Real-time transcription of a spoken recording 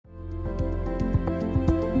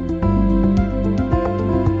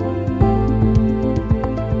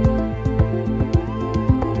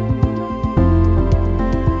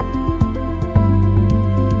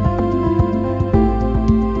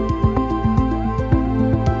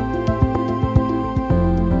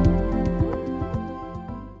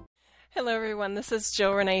everyone. This is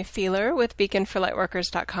Jill Renee Feeler with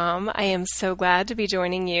beaconforlightworkers.com. I am so glad to be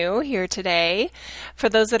joining you here today. For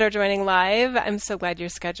those that are joining live, I'm so glad your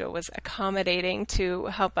schedule was accommodating to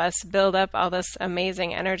help us build up all this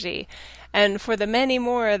amazing energy. And for the many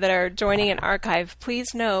more that are joining an archive,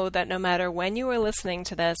 please know that no matter when you are listening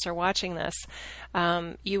to this or watching this,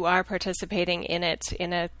 you are participating in it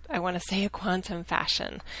in I want to say a quantum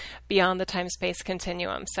fashion beyond the time-space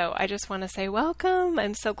continuum. So I just want to say welcome.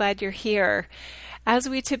 I'm so glad you're here. As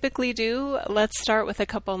we typically do, let's start with a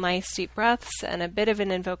couple nice deep breaths and a bit of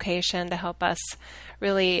an invocation to help us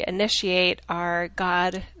really initiate our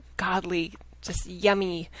godly, just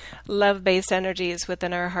yummy, love-based energies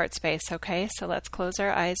within our heart space, okay? So let's close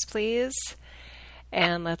our eyes, please.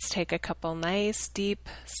 And let's take a couple nice, deep,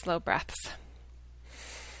 slow breaths.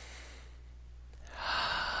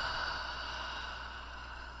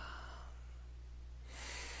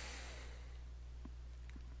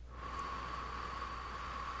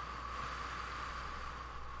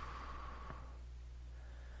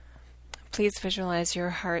 Please visualize your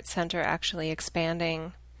heart center actually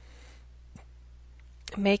expanding,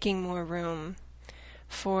 making more room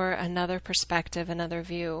for another perspective, another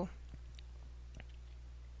view,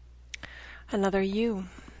 another you.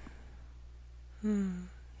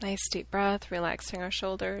 Nice deep breath, relaxing our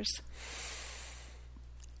shoulders.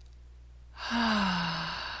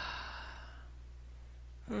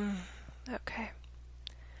 Okay.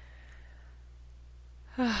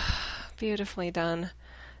 Beautifully done.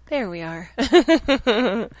 There we are.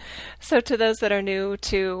 So to those that are new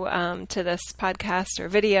to this podcast or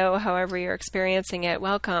video, however you're experiencing it,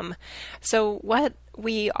 welcome. So what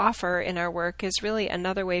we offer in our work is really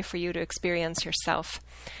another way for you to experience yourself.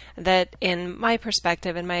 That in my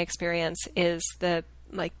perspective, in my experience, is the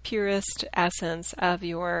purest essence of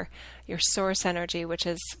your source energy, which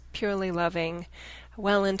is purely loving,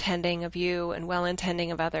 well-intending of you and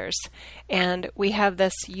well-intending of others. And we have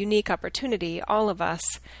this unique opportunity, all of us,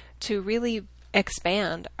 to really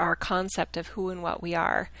expand our concept of who and what we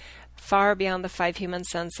are, far beyond the five human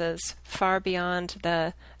senses, far beyond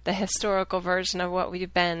the historical version of what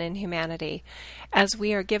we've been in humanity, as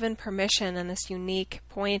we are given permission in this unique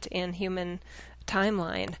point in human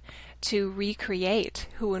timeline to recreate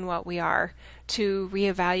who and what we are, to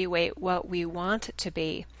reevaluate what we want it to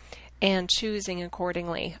be, and choosing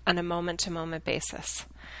accordingly on a moment-to-moment basis.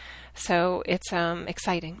 So it's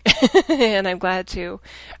exciting, and I'm glad to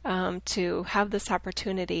have this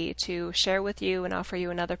opportunity to share with you and offer you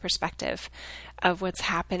another perspective of what's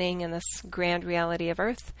happening in this grand reality of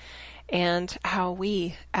Earth, and how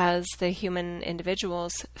we, as the human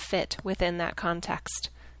individuals, fit within that context.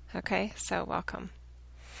 Okay, so welcome.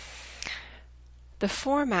 The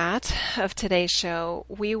format of today's show,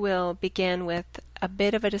 we will begin with a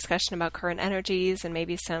bit of a discussion about current energies and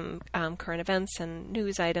maybe some current events and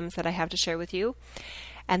news items that I have to share with you.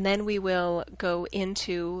 And then we will go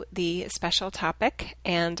into the special topic,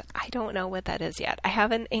 and I don't know what that is yet. I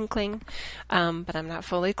have an inkling, but I'm not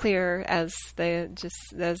fully clear as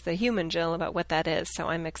the human Jill about what that is. So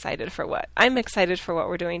I'm excited for what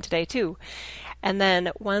we're doing today too. And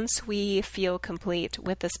then once we feel complete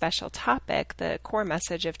with the special topic, the core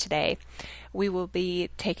message of today, we will be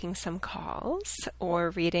taking some calls or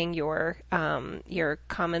reading your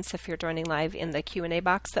comments if you're joining live in the Q&A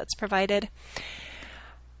box that's provided.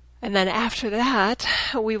 And then after that,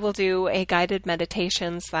 we will do a guided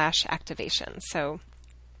meditation / activation. So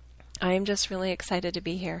I'm just really excited to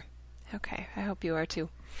be here. Okay, I hope you are too.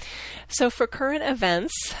 So for current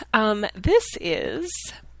events, this is,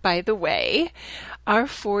 by the way, our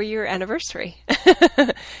 4-year anniversary.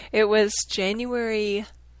 It was January,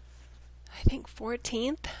 I think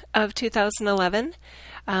 14th of 2011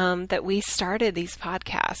 that we started these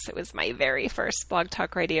podcasts. It was my very first Blog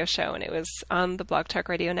Talk Radio show, and it was on the Blog Talk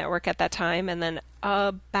Radio network at that time. And then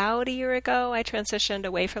about a year ago, I transitioned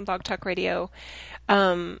away from Blog Talk Radio,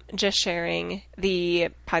 just sharing the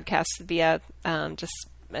podcast via just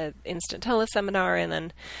an instant teleseminar, and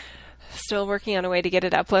then still working on a way to get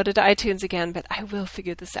it uploaded to iTunes again, but I will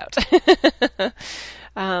figure this out.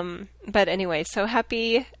 But anyway, so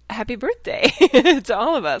happy birthday to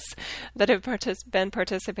all of us that have been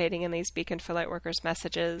participating in these Beacon for Lightworkers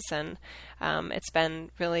messages. And it's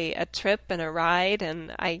been really a trip and a ride,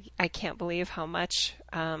 and I can't believe how much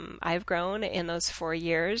I've grown in those 4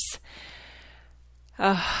 years.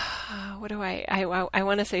 I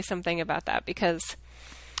want to say something about that, because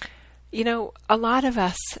A lot of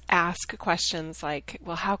us ask questions like,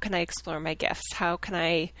 well, how can I explore my gifts? How can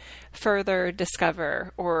I further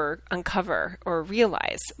discover or uncover or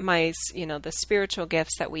realize the spiritual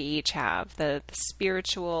gifts that we each have, the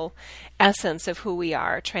spiritual essence of who we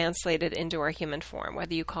are translated into our human form,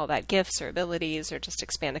 whether you call that gifts or abilities or just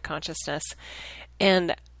expanded consciousness.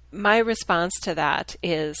 And my response to that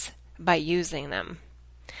is by using them.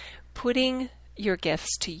 Putting your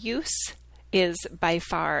gifts to use is by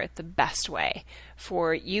far the best way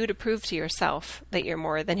for you to prove to yourself that you're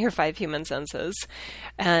more than your 5 human senses,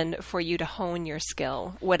 and for you to hone your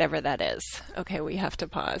skill, whatever that is. Okay, we have to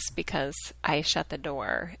pause because I shut the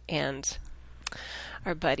door and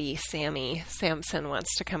our buddy Sammy Sampson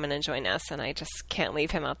wants to come in and join us, and I just can't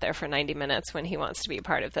leave him out there for 90 minutes when he wants to be a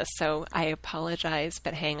part of this. So I apologize,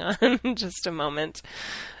 but hang on just a moment.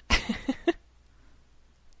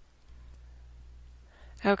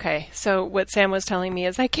 Okay, so what Sam was telling me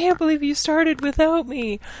is, I can't believe you started without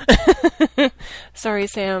me. Sorry,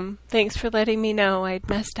 Sam. Thanks for letting me know. I'd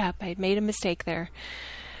messed up. I'd made a mistake there.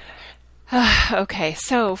 Okay,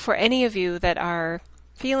 so for any of you that are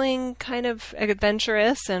feeling kind of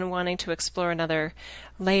adventurous and wanting to explore another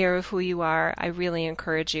layer of who you are, I really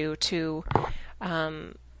encourage you to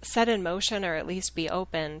set in motion, or at least be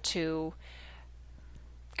open to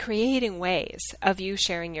creating ways of you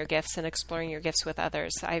sharing your gifts and exploring your gifts with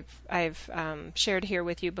others. I've shared here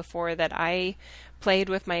with you before that I played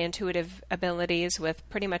with my intuitive abilities with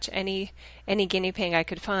pretty much any guinea pig I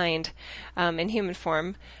could find in human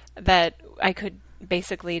form that I could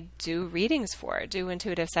basically do readings for, do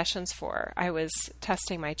intuitive sessions for. I was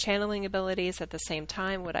testing my channeling abilities at the same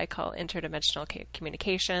time, what I call interdimensional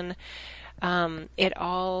communication. It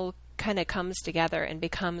all kind of comes together and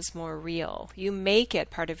becomes more real. You make it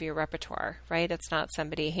part of your repertoire, right? It's not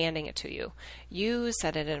somebody handing it to you. You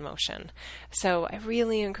set it in motion. So I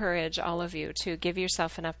really encourage all of you to give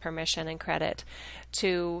yourself enough permission and credit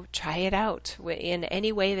to try it out in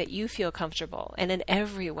any way that you feel comfortable, and in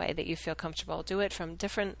every way that you feel comfortable. Do it from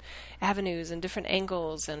different avenues and different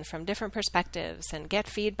angles and from different perspectives, and get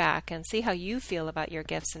feedback and see how you feel about your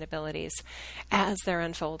gifts and abilities as they're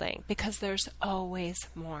unfolding, because there's always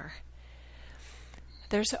more.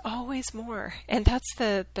 There's always more. And that's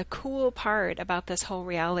the cool part about this whole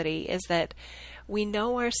reality, is that we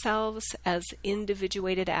know ourselves as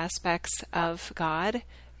individuated aspects of God,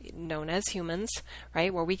 known as humans,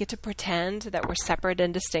 right? Where we get to pretend that we're separate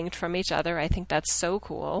and distinct from each other. I think that's so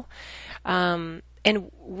cool.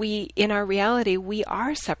 And in our reality, we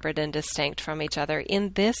are separate and distinct from each other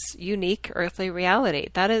in this unique earthly reality.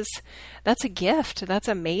 That's a gift. That's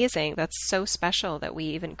amazing. That's so special that we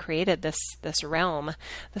even created this realm,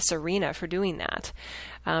 this arena for doing that,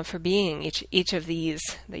 for being each of these,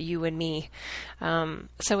 the you and me.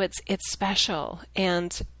 So it's special.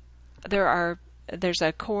 And there's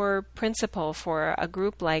a core principle for a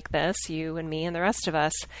group like this, you and me and the rest of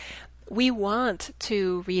us. We want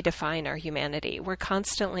to redefine our humanity. We're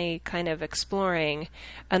constantly kind of exploring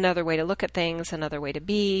another way to look at things, another way to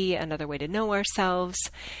be, another way to know ourselves,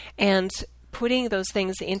 and putting those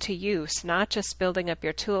things into use, not just building up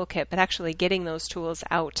your toolkit, but actually getting those tools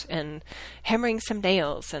out and hammering some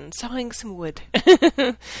nails and sawing some wood.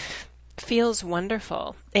 Feels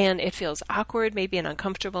wonderful, and it feels awkward, maybe and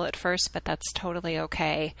uncomfortable at first, but that's totally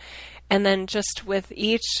okay. And then just with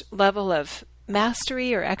each level of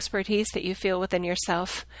mastery or expertise that you feel within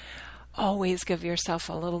yourself, always give yourself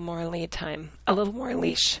a little more lead time, a little more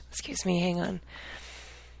leash. Excuse me, hang on.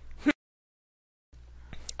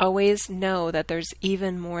 Always know that there's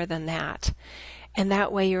even more than that. And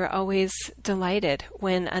that way you're always delighted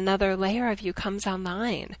when another layer of you comes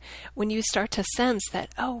online, when you start to sense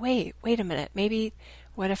that, oh, wait a minute, maybe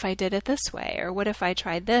what if I did it this way? Or what if I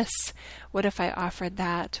tried this? What if I offered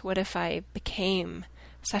that? What if I became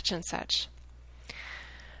such and such?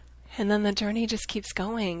 And then the journey just keeps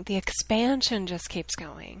going. The expansion just keeps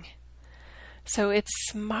going. So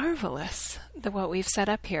it's marvelous, what we've set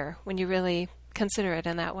up here, when you really consider it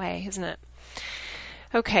in that way, isn't it?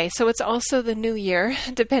 Okay, so it's also the new year,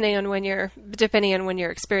 depending on when you're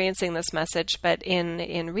experiencing this message. But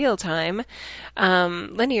in real time,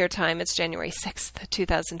 linear time, it's January 6th,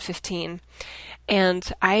 2015.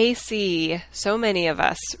 And I see so many of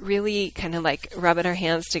us really kind of like rubbing our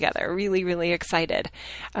hands together, really, really excited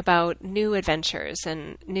about new adventures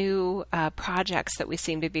and new projects that we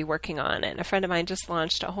seem to be working on. And a friend of mine just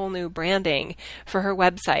launched a whole new branding for her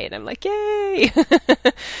website. I'm like, yay!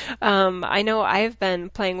 I know I've been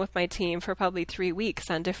playing with my team for probably 3 weeks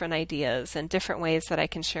on different ideas and different ways that I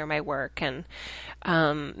can share my work and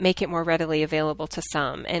make it more readily available to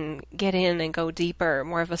some, and get in and go deeper,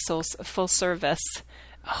 more of a full service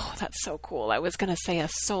Oh, that's so cool. I was going to say a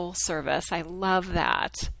soul service. I love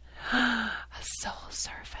that. A soul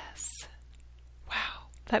service. Wow,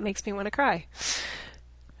 that makes me want to cry.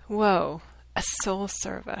 Whoa, a soul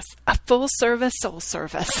service. A full service soul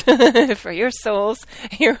service for your souls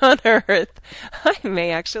here on earth. I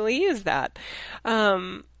may actually use that.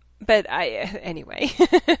 Anyway,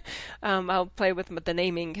 I'll play with the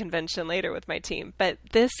naming convention later with my team. But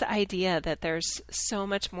this idea that there's so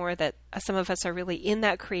much more, that some of us are really in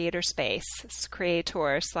that creator space,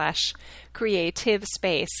 creator/creative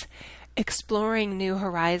space, exploring new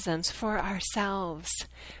horizons for ourselves,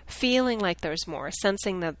 feeling like there's more,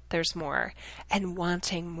 sensing that there's more, and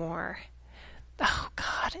wanting more. Oh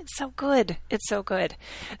God, it's so good. It's so good.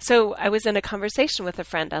 So I was in a conversation with a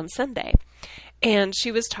friend on Sunday, and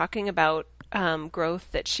she was talking about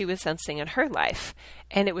growth that she was sensing in her life.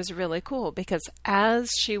 And it was really cool because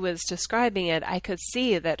as she was describing it, I could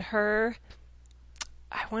see that her,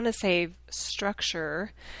 I want to say,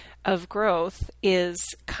 structure of growth is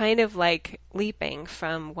kind of like leaping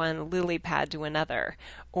from one lily pad to another,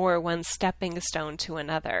 or one stepping stone to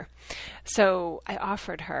another. So I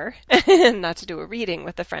offered her, not to do a reading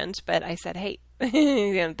with a friend, but I said, hey,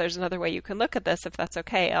 there's another way you can look at this. If that's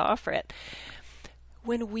okay, I'll offer it.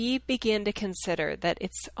 When we begin to consider that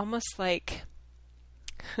it's almost like,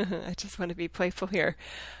 I just want to be playful here.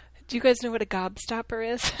 Do you guys know what a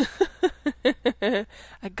gobstopper is?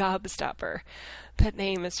 A gobstopper. That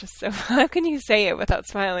name is just so, how can you say it without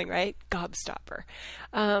smiling, right? Gobstopper.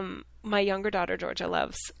 My younger daughter, Georgia,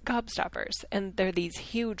 loves gobstoppers, and they're these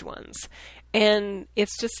huge ones. And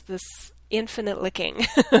it's just this infinite licking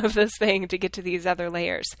of this thing to get to these other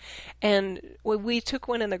layers. And we took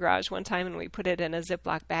one in the garage one time and we put it in a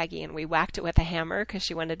Ziploc baggie and we whacked it with a hammer because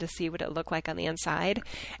she wanted to see what it looked like on the inside.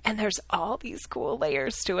 And there's all these cool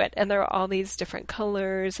layers to it, and there are all these different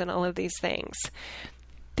colors and all of these things.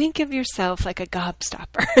 Think of yourself like a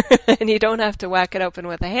gobstopper, and you don't have to whack it open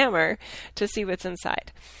with a hammer to see what's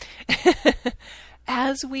inside.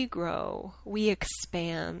 As we grow, we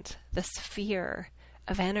expand the sphere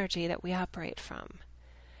of energy that we operate from.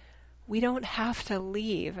 We don't have to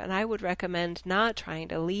leave, and I would recommend not trying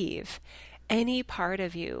to leave any part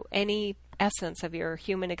of you, any essence of your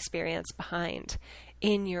human experience behind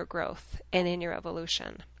in your growth and in your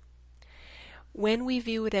evolution. When we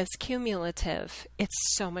view it as cumulative,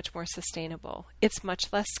 it's so much more sustainable. It's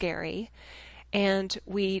much less scary, and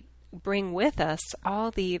we bring with us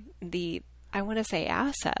all the I want to say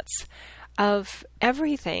assets of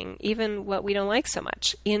everything, even what we don't like so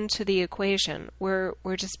much, into the equation. We're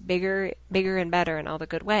just bigger and better in all the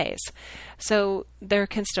good ways. So there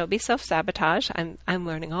can still be self-sabotage. I'm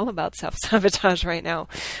learning all about self-sabotage right now.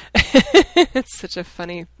 It's such a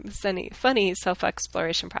funny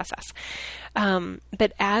self-exploration process.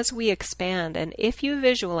 But as we expand, and if you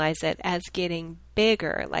visualize it as getting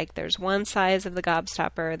bigger, like there's one size of the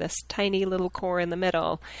gobstopper, this tiny little core in the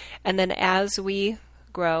middle, and then as we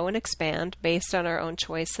grow and expand based on our own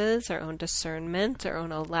choices, our own discernment, our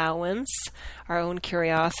own allowance, our own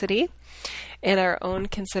curiosity, and our own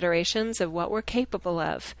considerations of what we're capable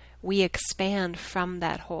of, we expand from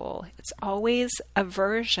that whole. It's always a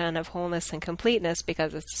version of wholeness and completeness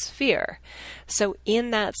because it's a sphere. So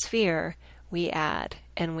in that sphere, we add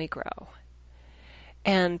and we grow.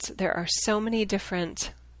 And there are so many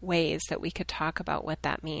different ways that we could talk about what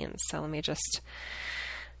that means. So let me just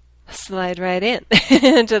slide right in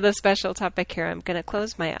into the special topic here. I'm going to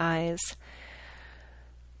close my eyes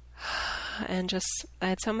and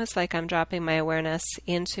it's almost like I'm dropping my awareness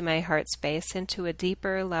into my heart space, into a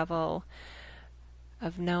deeper level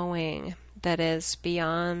of knowing that is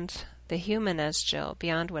beyond the human as Jill,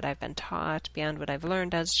 beyond what I've been taught, beyond what I've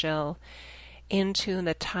learned as Jill, into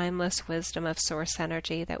the timeless wisdom of source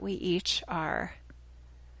energy that we each are.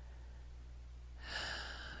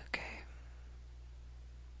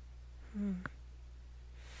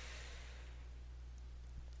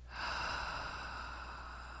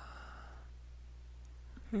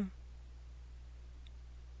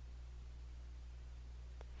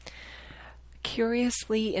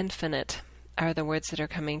 Curiously infinite are the words that are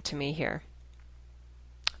coming to me here.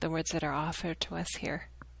 The words that are offered to us here.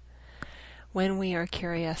 When we are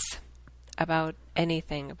curious about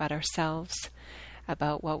anything, about ourselves,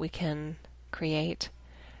 about what we can create,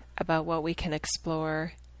 about what we can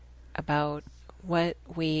explore, about where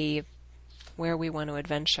we want to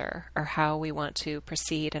adventure or how we want to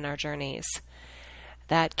proceed in our journeys,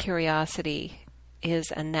 that curiosity is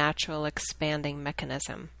a natural expanding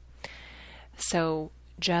mechanism. So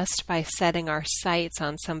just by setting our sights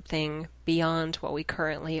on something beyond what we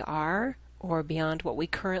currently are or beyond what we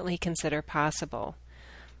currently consider possible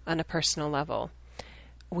on a personal level,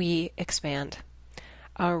 we expand.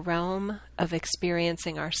 Our realm of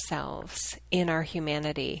experiencing ourselves in our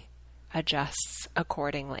humanity adjusts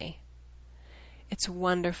accordingly. It's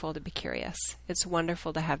wonderful to be curious. It's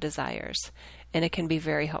wonderful to have desires. And it can be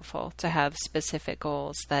very helpful to have specific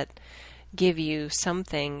goals that give you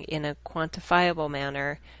something in a quantifiable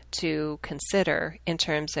manner to consider in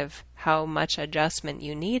terms of how much adjustment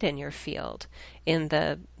you need in your field, in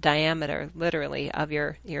the diameter, literally, of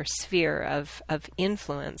your sphere of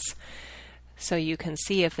influence, so you can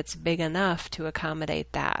see if it's big enough to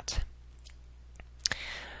accommodate that.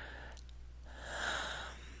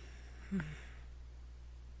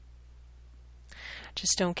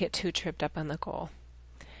 Just don't get too tripped up on the goal.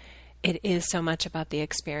 It is so much about the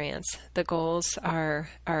experience. The goals are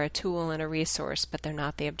a tool and a resource, but they're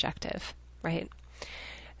not the objective, right?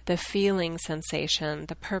 The feeling sensation,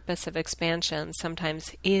 the purpose of expansion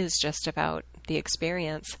sometimes is just about the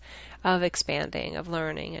experience of expanding, of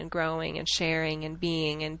learning and growing and sharing and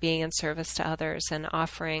being in service to others and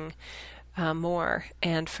offering more,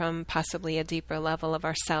 and from possibly a deeper level of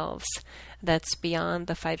ourselves that's beyond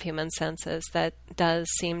the five human senses, that does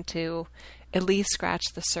seem to at least scratch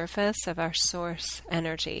the surface of our source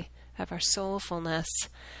energy, of our soulfulness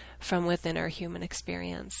from within our human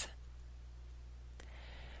experience.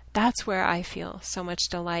 That's where I feel so much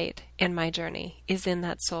delight in my journey, is in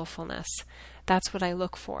that soulfulness. That's what I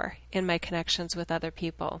look for in my connections with other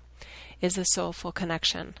people, is a soulful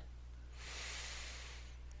connection.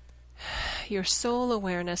 Your soul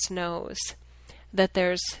awareness knows that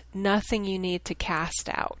there's nothing you need to cast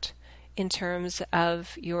out in terms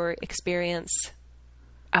of your experience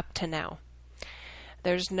up to now.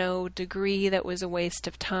 There's no degree that was a waste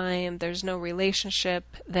of time. There's no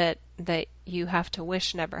relationship that you have to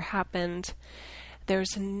wish never happened.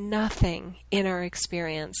 There's nothing in our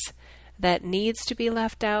experience that needs to be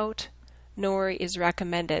left out, nor is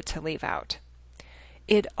recommended to leave out.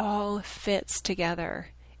 It all fits together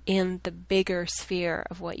in the bigger sphere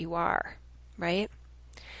of what you are, right?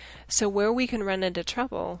 So where we can run into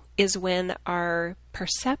trouble is when our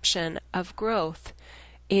perception of growth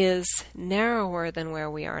is narrower than where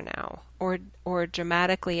we are now, or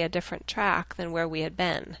dramatically a different track than where we had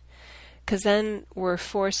been. Because then we're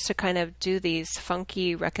forced to kind of do these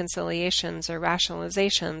funky reconciliations or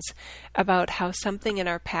rationalizations about how something in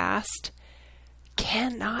our past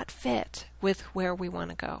cannot fit with where we want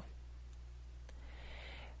to go.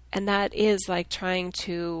 And that is like trying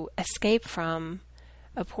to escape from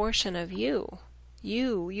a portion of you.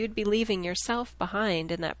 You'd be leaving yourself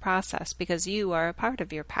behind in that process because you are a part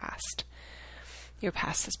of your past. Your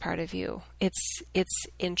past is part of you. It's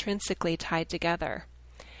intrinsically tied together.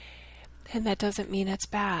 And that doesn't mean it's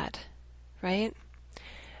bad, right?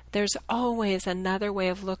 There's always another way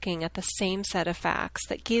of looking at the same set of facts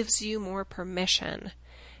that gives you more permission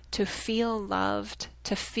to feel loved,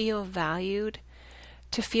 to feel valued,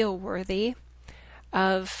 to feel worthy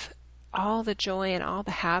of all the joy and all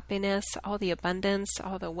the happiness, all the abundance,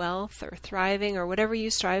 all the wealth or thriving or whatever you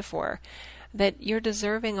strive for, that you're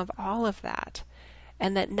deserving of all of that,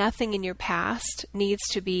 and that nothing in your past needs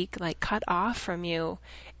to be like cut off from you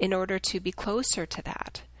in order to be closer to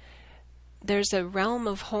that. There's a realm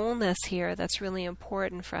of wholeness here that's really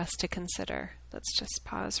important for us to consider. Let's just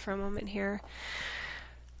pause for a moment here.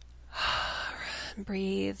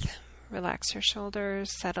 Breathe. Relax your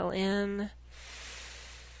shoulders, settle in.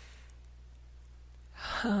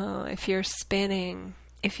 Oh, if you're spinning,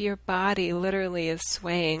 if your body literally is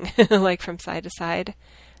swaying, like from side to side,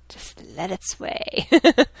 just let it sway.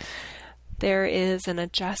 There is an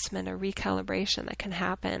adjustment, a recalibration that can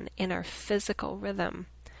happen in our physical rhythm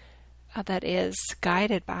that is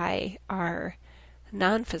guided by our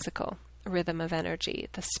non-physical rhythm of energy.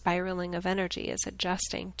 The spiraling of energy is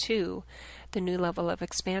adjusting to the new level of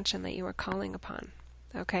expansion that you are calling upon.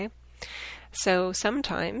 Okay? So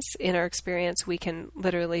sometimes in our experience we can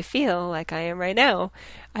literally feel like I am right now.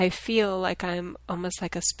 I feel like I'm almost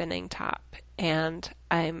like a spinning top, and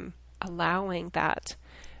I'm allowing that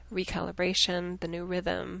recalibration, the new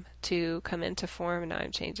rhythm to come into form. Now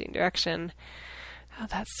I'm changing direction. Oh,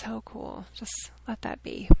 that's so cool. Just let that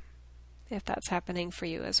be, if that's happening for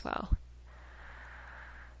you as well.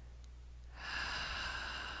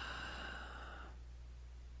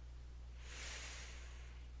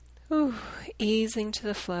 Ooh, easing to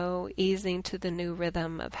the flow, easing to the new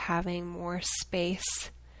rhythm of having more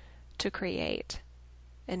space to create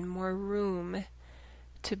and more room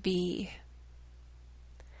to be.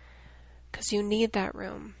 Because you need that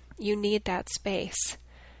room. You need that space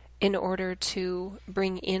in order to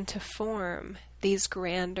bring into form these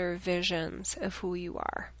grander visions of who you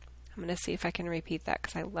are. I'm going to see if I can repeat that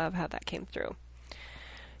because I love how that came through.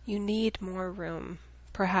 You need more room,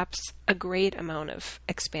 perhaps a great amount of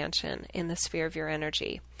expansion in the sphere of your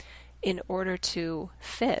energy in order to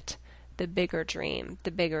fit the bigger dream,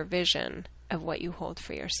 the bigger vision of what you hold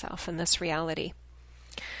for yourself in this reality.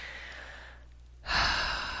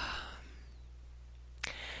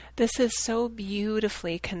 This is so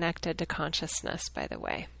beautifully connected to consciousness, by the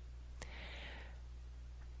way.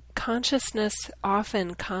 Consciousness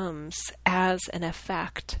often comes as an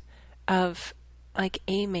effect of like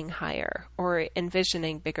aiming higher or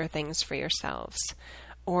envisioning bigger things for yourselves,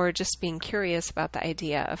 or just being curious about the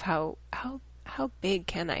idea of how big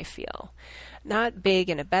can I feel? Not big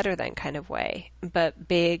in a better than kind of way, but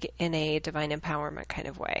big in a divine empowerment kind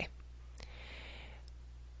of way.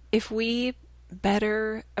 If we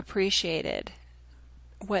better appreciated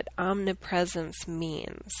what omnipresence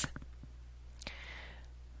means,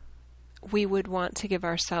 we would want to give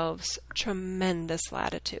ourselves tremendous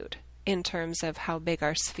latitude in terms of how big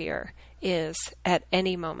our sphere is at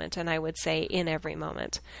any moment, and I would say in every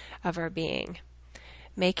moment of our being.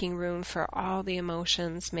 Making room for all the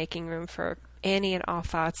emotions, making room for any and all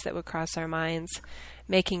thoughts that would cross our minds,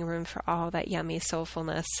 making room for all that yummy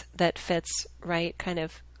soulfulness that fits right kind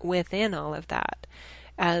of within all of that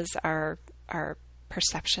as our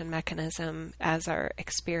perception mechanism, as our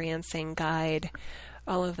experiencing guide,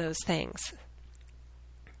 all of those things.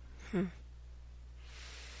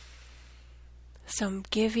 So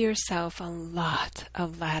give yourself a lot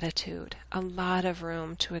of latitude, a lot of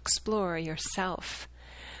room to explore yourself.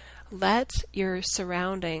 Let your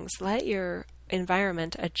surroundings, let your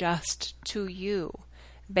environment adjust to you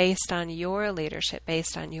based on your leadership,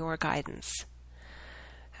 based on your guidance.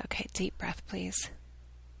 Okay, deep breath, please.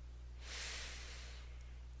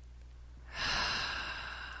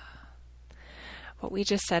 What we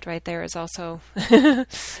just said right there is also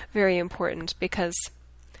very important, because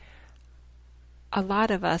a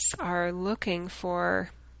lot of us are looking for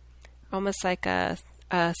almost like a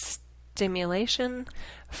stimulation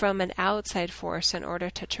from an outside force in order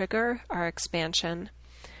to trigger our expansion.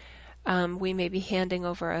 We may be handing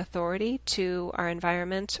over authority to our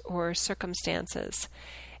environment or circumstances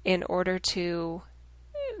in order to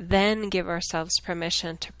then give ourselves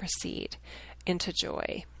permission to proceed into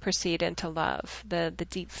joy, proceed into love, the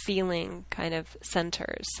deep feeling kind of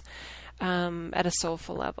centers at a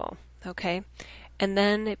soulful level, okay? And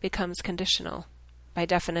then it becomes conditional by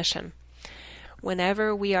definition.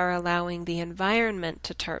 Whenever we are allowing the environment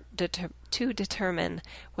to determine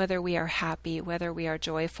whether we are happy, whether we are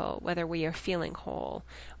joyful, whether we are feeling whole,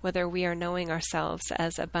 whether we are knowing ourselves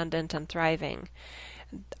as abundant and thriving,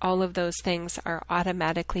 all of those things are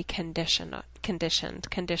automatically conditional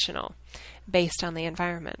based on the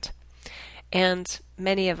environment. And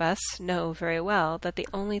many of us know very well that the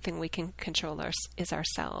only thing we can control is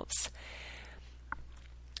ourselves.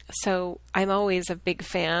 So I'm always a big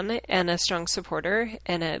fan and a strong supporter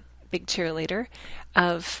and a big cheerleader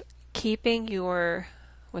of keeping your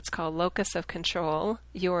what's called locus of control,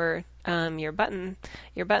 your buttons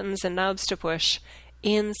and knobs to push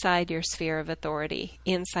inside your sphere of authority,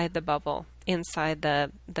 inside the bubble, inside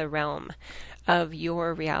the realm of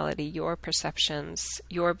your reality, your perceptions,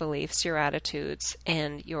 your beliefs, your attitudes,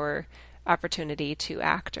 and your opportunity to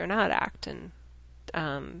act or not act, and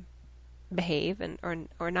behave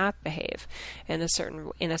or not behave in a certain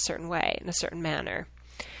way, in a certain manner.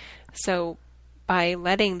 So by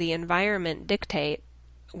letting the environment dictate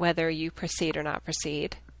whether you proceed or not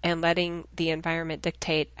proceed, and letting the environment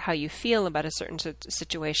dictate how you feel about a certain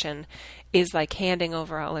situation, is like handing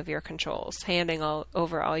over all of your controls, handing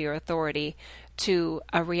over all your authority to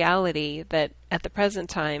a reality that at the present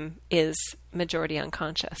time is majority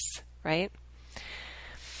unconscious, right?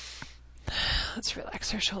 Let's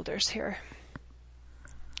relax our shoulders here.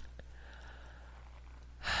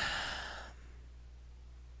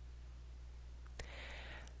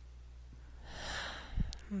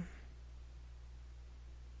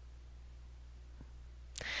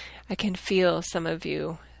 I can feel some of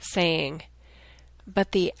you saying,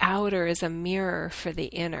 but the outer is a mirror for the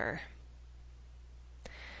inner.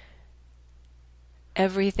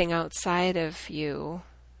 Everything outside of you,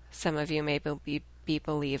 some of you may be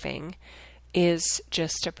believing, is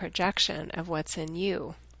just a projection of what's in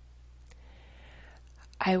you.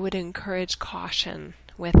 I would encourage caution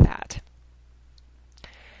with that.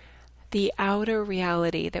 The outer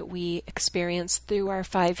reality that we experience through our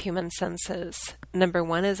 5 human senses, number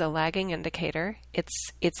 1 is a lagging indicator.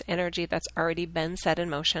 It's energy that's already been set in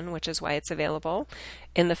motion, which is why it's available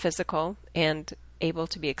in the physical and able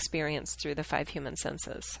to be experienced through the 5 human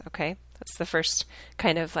senses. Okay? That's the first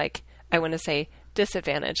kind of I want to say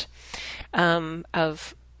disadvantage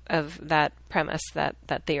of that premise,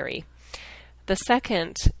 that theory. The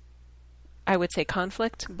second, I would say,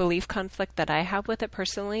 belief conflict that I have with it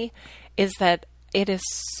personally is that it is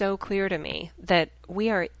so clear to me that we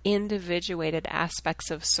are individuated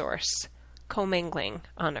aspects of Source, commingling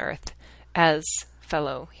on Earth as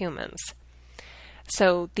fellow humans.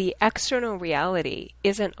 So the external reality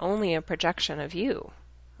isn't only a projection of you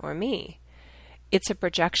or me, it's a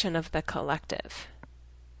projection of the collective.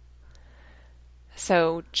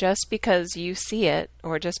 So just because you see it,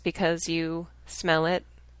 or just because you smell it,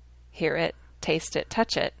 hear it, taste it,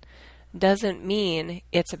 touch it, doesn't mean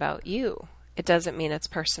it's about you. It doesn't mean it's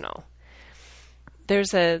personal.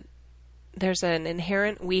 There's an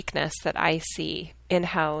inherent weakness that I see in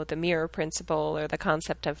how the mirror principle or the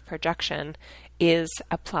concept of projection is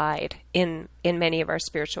applied in many of our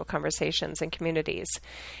spiritual conversations and communities.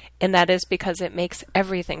 And that is because it makes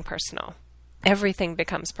everything personal. Everything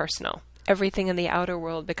becomes personal. Everything in the outer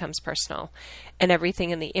world becomes personal. And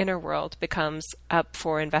everything in the inner world becomes up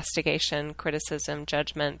for investigation, criticism,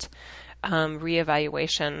 judgment,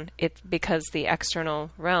 reevaluation. It's because the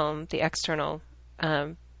external realm, the external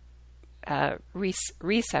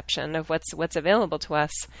reception of what's available to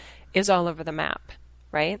us is all over the map,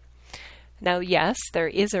 right? Now, yes, there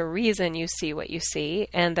is a reason you see what you see,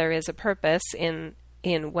 and there is a purpose in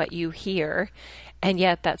what you hear, and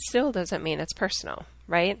yet that still doesn't mean it's personal,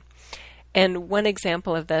 right? And one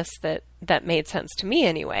example of this that made sense to me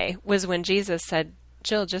anyway was when Jesus said,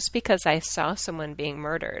 Jill, just because I saw someone being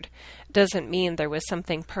murdered doesn't mean there was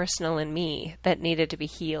something personal in me that needed to be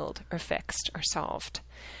healed or fixed or solved.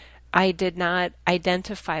 I did not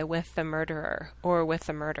identify with the murderer or with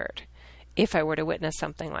the murdered if I were to witness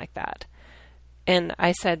something like that. And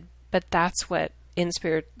I said, but that's what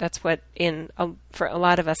for a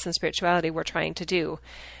lot of us in spirituality we're trying to do.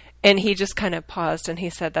 And he just kind of paused and he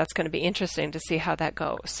said, that's going to be interesting to see how that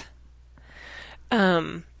goes.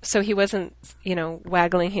 So he wasn't,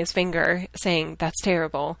 waggling his finger saying that's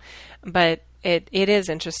terrible, but it is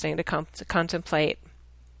interesting to contemplate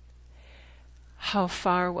how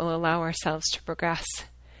far we'll allow ourselves to progress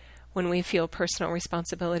when we feel personal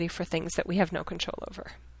responsibility for things that we have no control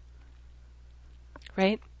over.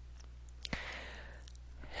 Right?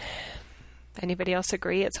 Anybody else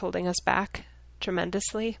agree it's holding us back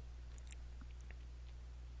tremendously?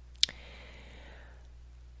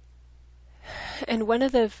 And one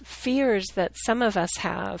of the fears that some of us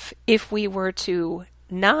have, if we were to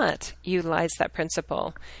not utilize that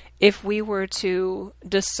principle, if we were to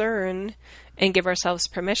discern and give ourselves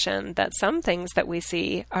permission that some things that we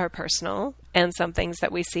see are personal and some things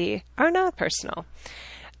that we see are not personal,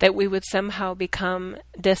 that we would somehow become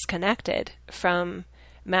disconnected from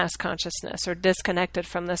mass consciousness or disconnected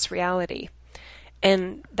from this reality.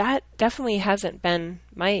 And that definitely hasn't been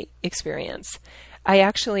my experience. I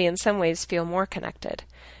actually, in some ways, feel more connected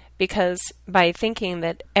because by thinking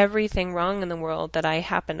that everything wrong in the world that I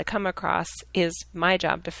happen to come across is my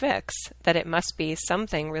job to fix, that it must be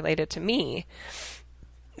something related to me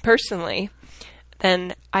personally,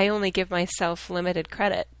 then I only give myself limited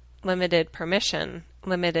credit, limited permission,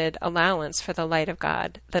 limited allowance for the light of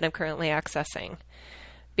God that I'm currently accessing.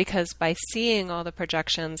 Because by seeing all the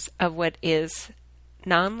projections of what is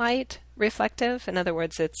non-light reflective, in other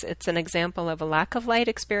words, it's an example of a lack of light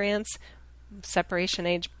experience, separation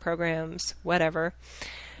age programs, whatever,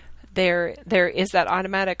 there is that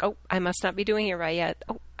automatic, oh, I must not be doing it right yet.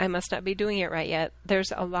 Oh, I must not be doing it right yet.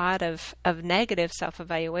 There's a lot of negative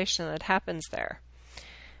self-evaluation that happens there.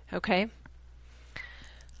 Okay?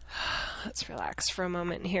 Let's relax for a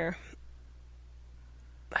moment here.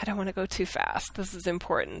 I don't want to go too fast. This is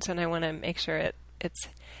important, and I want to make sure it's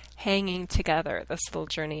hanging together, this little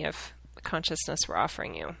journey of consciousness we're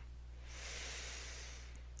offering you.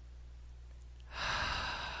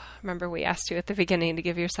 Remember, we asked you at the beginning to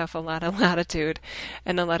give yourself a lot of latitude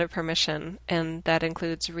and a lot of permission, and that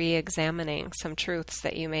includes re-examining some truths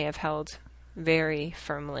that you may have held very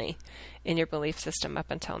firmly in your belief system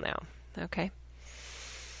up until now. Okay?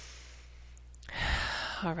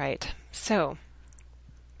 All right. So,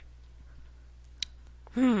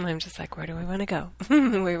 I'm just like, where do we want to go?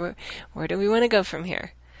 Where do we want to go from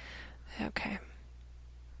here? Okay.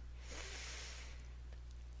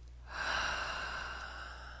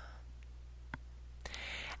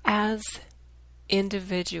 As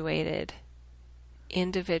individuated,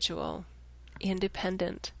 individual,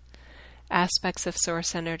 independent aspects of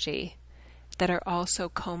source energy that are also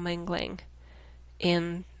commingling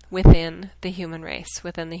within the human race,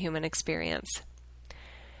 within the human experience,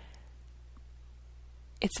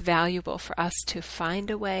 it's valuable for us to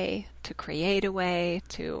find a way, to create a way,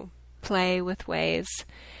 to play with ways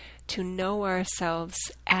to know ourselves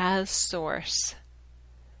as source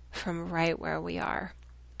from right where we are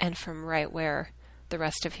and from right where the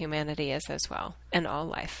rest of humanity is as well, and all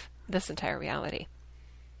life, this entire reality.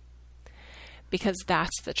 Because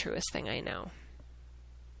that's the truest thing I know.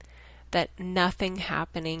 That nothing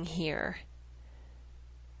happening here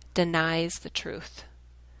denies the truth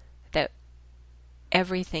that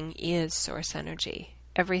everything is source energy.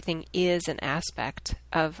 Everything is an aspect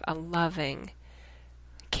of a loving,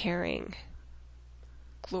 caring,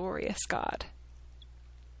 glorious God.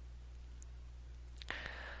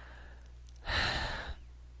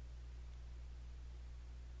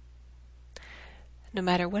 No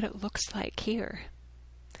matter what it looks like here,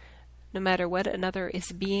 no matter what another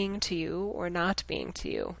is being to you or not being to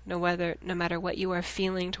you, no matter what you are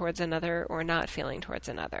feeling towards another or not feeling towards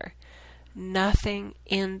another, nothing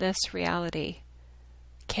in this reality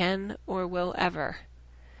can or will ever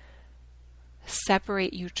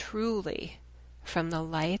separate you truly from the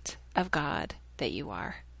light of God that you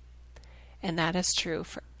are. And that is true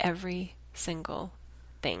for every single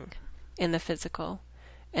thing in the physical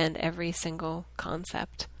and every single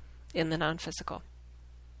concept in the non-physical.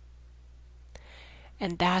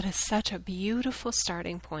 And that is such a beautiful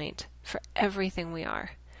starting point for everything we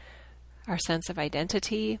are. Our sense of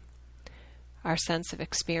identity, our sense of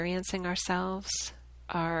experiencing ourselves,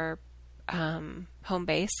 our home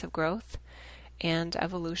base of growth and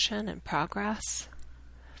evolution and progress.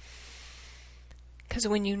 Because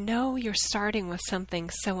when you know you're starting with something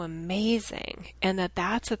so amazing and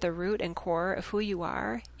that's at the root and core of who you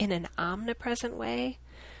are in an omnipresent way,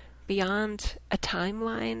 beyond a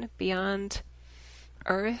timeline, beyond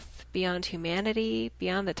Earth, beyond humanity,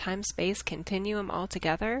 beyond the time-space continuum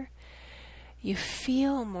altogether, you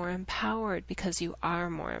feel more empowered because you are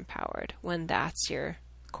more empowered when that's your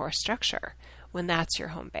core structure, when that's your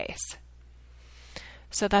home base.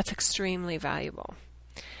 So that's extremely valuable.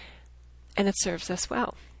 And it serves us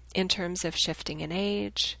well in terms of shifting in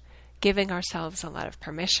age, giving ourselves a lot of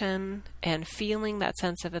permission, and feeling that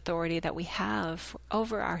sense of authority that we have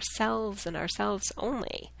over ourselves and ourselves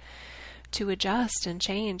only to adjust and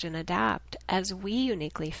change and adapt as we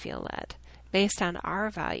uniquely feel led, based on our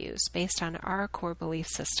values, based on our core belief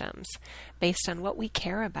systems, based on what we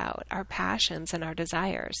care about, our passions and our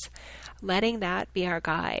desires. Letting that be our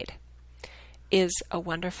guide is a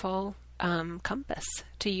wonderful compass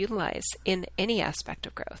to utilize in any aspect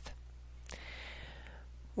of growth.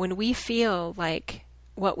 When we feel like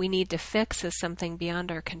what we need to fix is something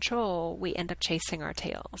beyond our control, we end up chasing our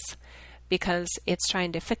tails because it's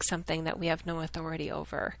trying to fix something that we have no authority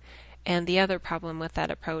over. And the other problem with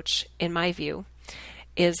that approach, in my view,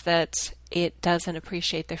 is that it doesn't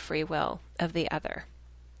appreciate the free will of the other.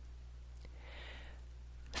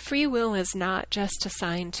 Free will is not just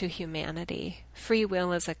assigned to humanity. Free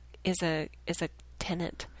will is a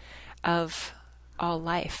tenet of all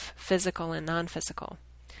life, physical and non-physical.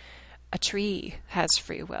 A tree has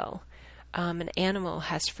free will. An animal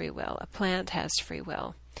has free will. A plant has free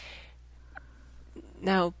will.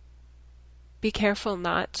 Now, be careful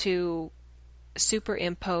not to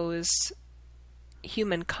superimpose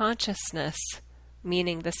human consciousness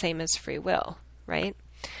meaning the same as free will, right?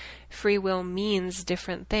 Free will means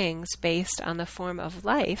different things based on the form of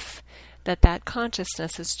life that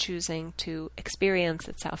consciousness is choosing to experience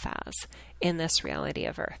itself as in this reality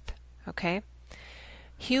of Earth, okay?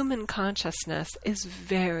 Human consciousness is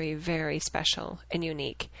very, very special and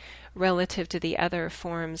unique relative to the other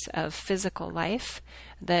forms of physical life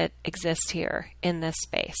that exist here in this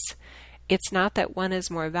space. It's not that one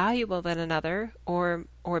is more valuable than another or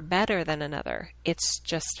better than another. It's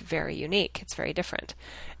just very unique. It's very different.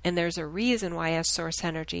 And there's a reason why as source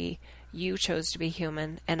energy, you chose to be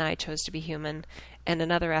human and I chose to be human, and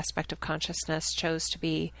another aspect of consciousness chose to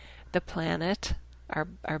be the planet,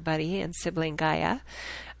 our buddy and sibling Gaia,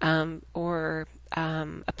 or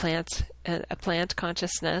a plant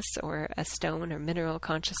consciousness, or a stone or mineral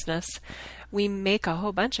consciousness. We make a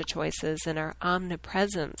whole bunch of choices in our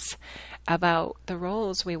omnipresence about the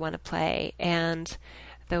roles we want to play and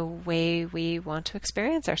the way we want to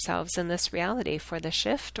experience ourselves in this reality for the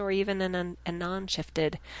shift or even in a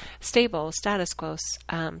non-shifted, stable, status quo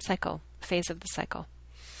phase of the cycle.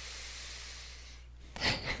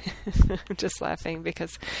 I'm just laughing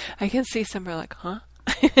because I can see some are like, huh?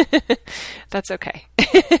 That's okay.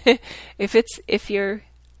 If you're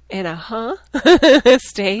in a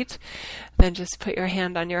state, then just put your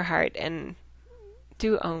hand on your heart and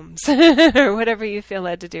do ohms or whatever you feel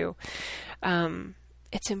led to do.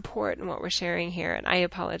 It's important what we're sharing here, and I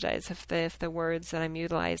apologize if the words that I'm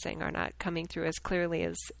utilizing are not coming through as clearly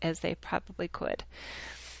as they probably could.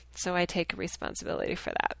 So I take responsibility for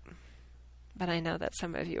that. but I know that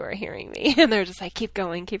some of you are hearing me and they're just like, keep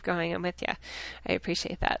going, I'm with you. I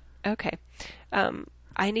appreciate that. Okay.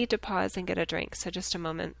 I need to pause and get a drink, so just a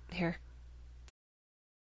moment here.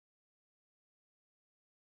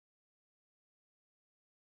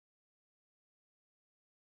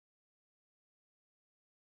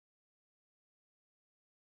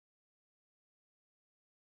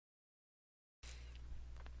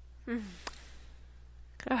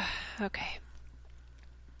 Okay.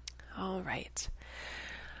 All right.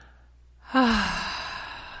 Okay.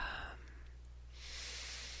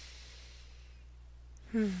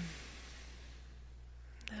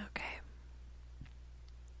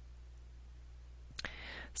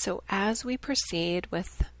 So as we proceed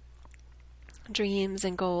with dreams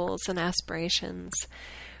and goals and aspirations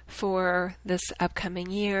for this upcoming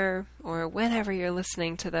year, or whenever you're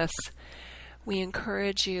listening to this, we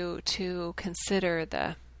encourage you to consider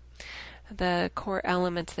the core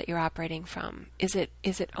elements that you're operating from. Is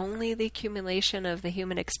it only the accumulation of the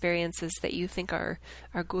human experiences that you think are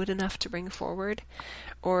good enough to bring forward?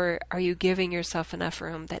 Or are you giving yourself enough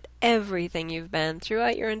room that everything you've been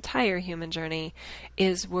throughout your entire human journey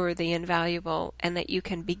is worthy and valuable, and that you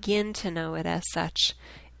can begin to know it as such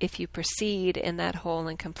if you proceed in that whole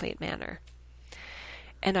and complete manner?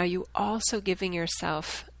 And are you also giving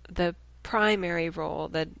yourself the primary role,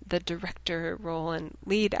 the director role and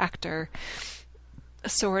lead actor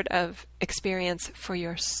sort of experience for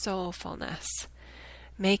your soulfulness,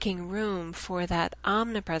 making room for that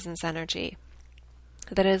omnipresence energy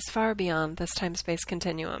that is far beyond this time-space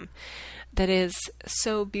continuum, that is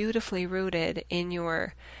so beautifully rooted in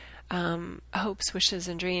your hopes, wishes,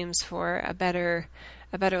 and dreams for a better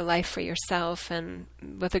life for yourself. And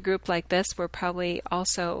with a group like this, we're probably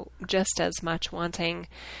also just as much wanting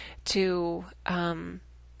to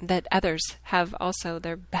that others have also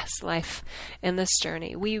their best life in this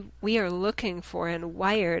journey. We are looking for and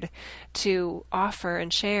wired to offer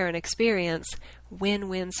and share and experience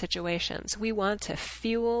win-win situations. We want to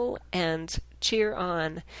fuel and cheer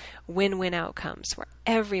on win-win outcomes where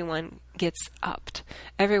everyone gets upped,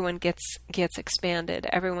 everyone gets expanded,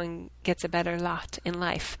 everyone gets a better lot in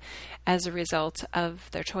life as a result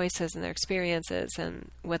of their choices and their experiences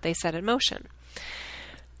and what they set in motion.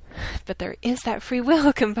 But there is that free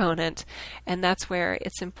will component, and that's where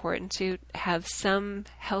it's important to have some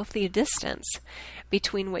healthy distance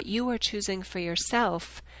between what you are choosing for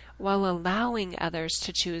yourself while allowing others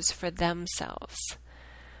to choose for themselves.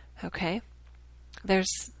 Okay?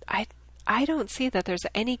 I don't see that there's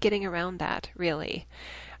any getting around that, really.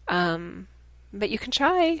 But you can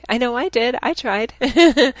try. I know I did. I tried.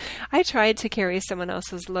 I tried to carry someone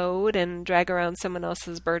else's load and drag around someone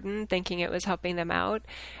else's burden, thinking it was helping them out.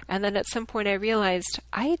 And then at some point I realized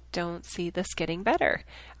I don't see this getting better.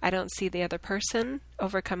 I don't see the other person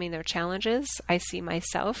overcoming their challenges. I see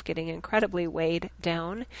myself getting incredibly weighed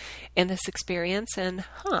down in this experience. And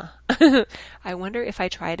I wonder if I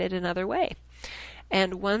tried it another way.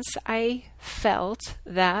 And once I felt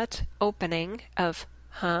that opening of,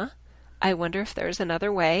 I wonder if there's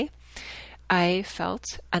another way, I felt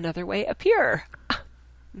another way appear.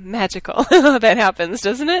 Magical. That happens,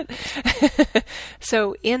 doesn't it?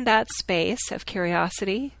 So in that space of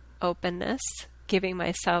curiosity, openness, giving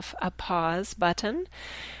myself a pause button,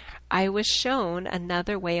 I was shown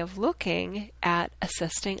another way of looking at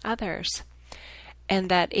assisting others. And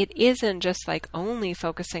that it isn't just like only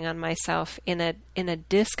focusing on myself in a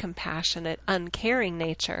discompassionate, uncaring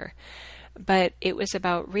nature, but it was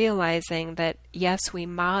about realizing that, yes, we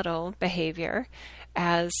model behavior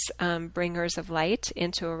as bringers of light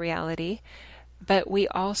into a reality, but we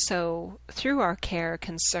also, through our care,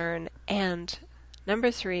 concern, and number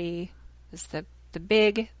 3 is the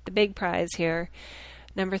big prize here.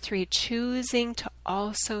 Number 3, choosing to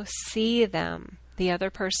also see them, the other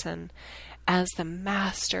person, as the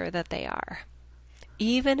master that they are,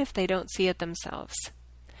 even if they don't see it themselves.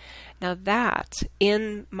 Now that,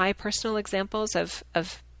 in my personal examples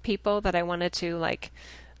of people that I wanted to like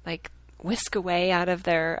whisk away out of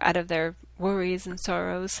their worries and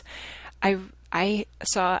sorrows, I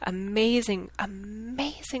saw amazing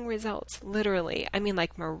results, literally. I mean,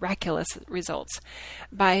 like miraculous results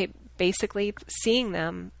by basically seeing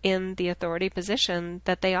them in the authority position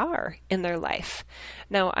that they are in their life.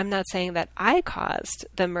 Now, I'm not saying that I caused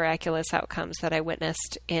the miraculous outcomes that I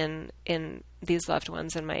witnessed in these loved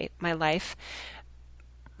ones in my life,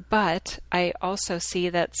 but I also see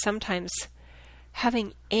that sometimes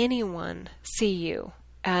having anyone see you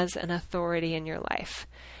as an authority in your life,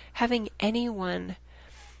 having anyone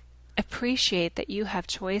appreciate that you have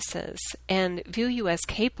choices and view you as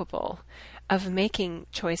capable of making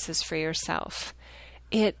choices for yourself,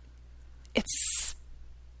 it it's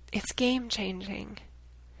game changing.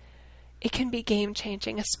 It can be game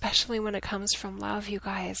changing, especially when it comes from love, you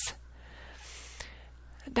guys.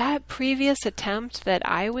 That previous attempt that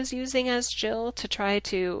I was using as Jill to try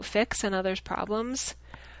to fix another's problems,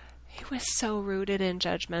 it was so rooted in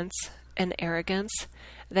judgments and arrogance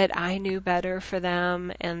that I knew better for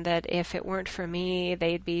them, and that if it weren't for me,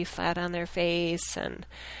 they'd be flat on their face, and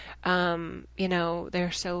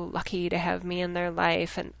they're so lucky to have me in their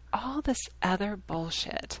life, and all this other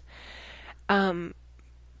bullshit.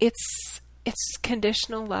 It's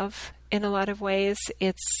conditional love in a lot of ways.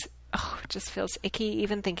 It just feels icky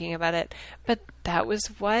even thinking about it. But that was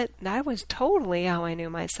totally how I knew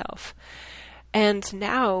myself. And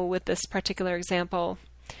now with this particular example,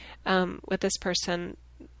 with this person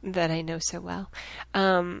that I know so well,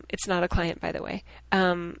 it's not a client, by the way.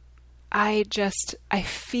 I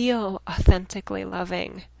feel authentically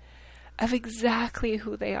loving of exactly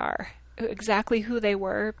who they are, exactly who they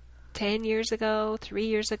were 10 years ago, 3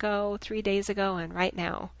 years ago, 3 days ago, and right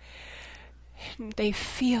now. They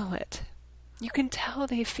feel it. You can tell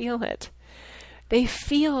they feel it. They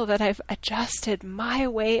feel that I've adjusted my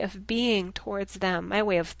way of being towards them, my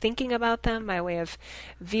way of thinking about them, my way of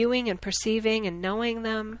viewing and perceiving and knowing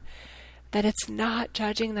them, that it's not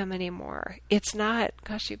judging them anymore. It's not,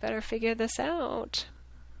 gosh, you better figure this out,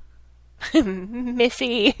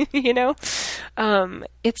 Missy,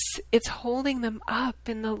 it's holding them up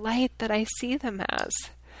in the light that I see them as.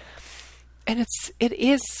 And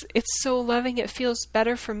it's so loving, it feels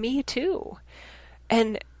better for me too.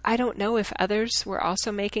 And I don't know if others were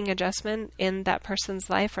also making adjustment in that person's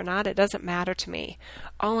life or not. It doesn't matter to me.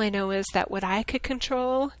 All I know is that what I could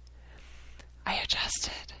control, I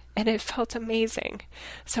adjusted. And it felt amazing.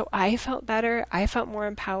 So I felt better. I felt more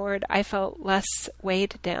empowered. I felt less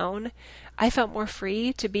weighed down. I felt more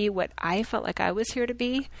free to be what I felt like I was here to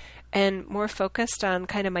be, and more focused on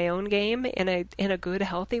kind of my own game in a good,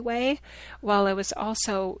 healthy way, while I was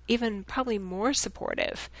also even probably more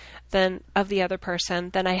supportive of the other person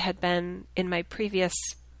than I had been in my previous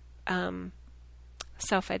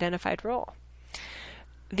self-identified role.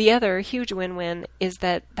 The other huge win-win is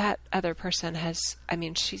that other person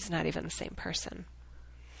she's not even the same person.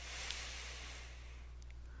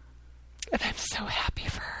 And I'm so happy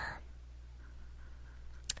for her.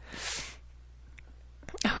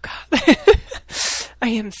 Oh God. I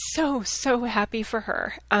am so, so happy for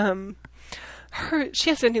her.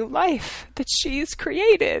 She has a new life that she's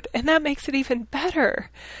created, and that makes it even better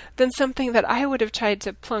than something that I would have tried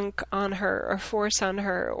to plunk on her or force on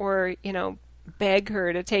her or, beg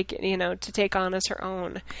her to take on as her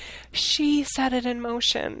own. She set it in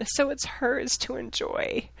motion, so it's hers to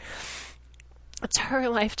enjoy. It's her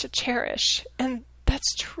life to cherish, and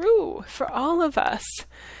that's true for all of us.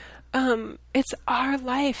 It's our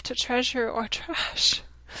life to treasure or trash.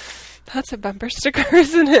 That's a bumper sticker,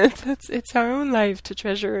 isn't it? It's our own life to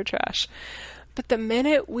treasure or trash. But the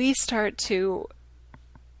minute we start to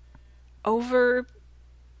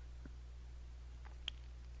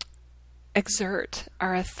exert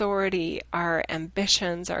our authority, our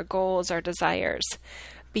ambitions, our goals, our desires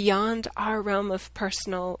beyond our realm of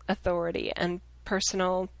personal authority and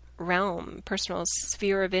personal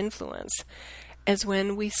sphere of influence, is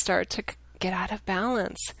when we start to get out of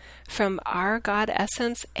balance from our God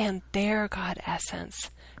essence and their God essence,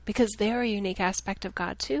 because they're a unique aspect of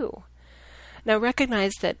God too. Now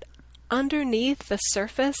recognize that underneath the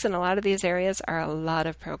surface in a lot of these areas are a lot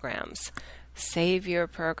of programs. Savior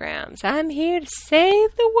programs. I'm here to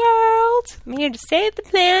save the world. I'm here to save the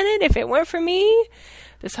planet. If it weren't for me,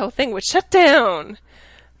 this whole thing would shut down.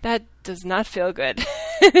 That does not feel good.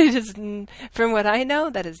 It is, from what I know,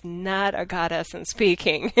 that is not a God essence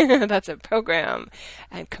speaking. That's a program,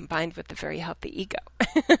 and combined with the very healthy ego,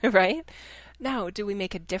 right? Now, do we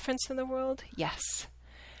make a difference in the world? Yes.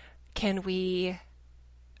 Can we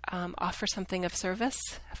offer something of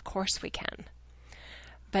service? Of course we can.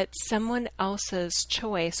 But someone else's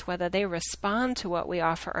choice, whether they respond to what we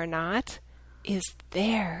offer or not, is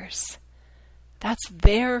theirs. That's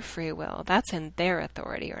their free will. That's in their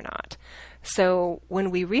authority or not. So when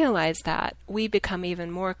we realize that, we become even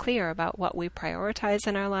more clear about what we prioritize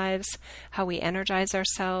in our lives, how we energize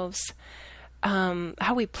ourselves,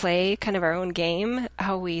 how we play kind of our own game,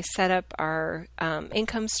 how we set up our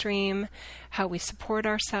income stream, how we support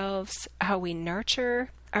ourselves, how we nurture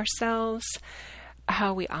ourselves,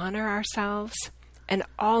 how we honor ourselves. And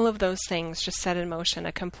all of those things just set in motion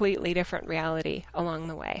a completely different reality along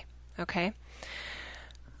the way. Okay?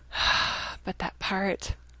 But that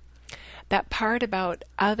part about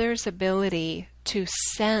others' ability to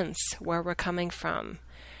sense where we're coming from,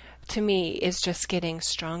 to me, is just getting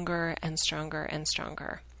stronger and stronger and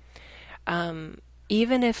stronger.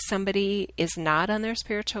 Even if somebody is not on their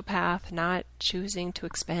spiritual path, not choosing to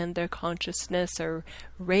expand their consciousness or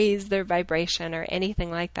raise their vibration or anything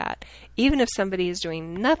like that, even if somebody is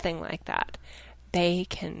doing nothing like that, they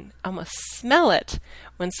can almost smell it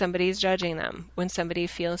when somebody is judging them, when somebody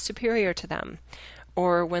feels superior to them,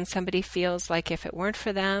 or when somebody feels like if it weren't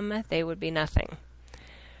for them, they would be nothing.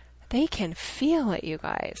 They can feel it, you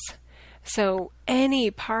guys. So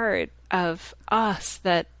any part of us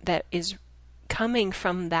that is coming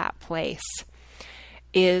from that place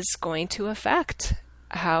is going to affect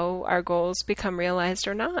how our goals become realized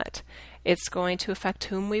or not. It's going to affect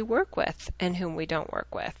whom we work with and whom we don't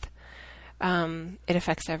work with. It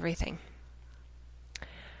affects everything.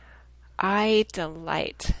 I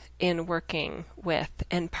delight in working with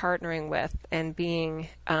and partnering with and being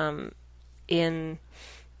in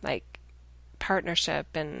like partnership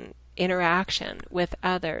and interaction with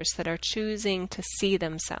others that are choosing to see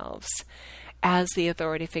themselves as the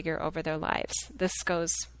authority figure over their lives. This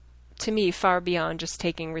goes, to me, far beyond just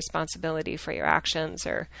taking responsibility for your actions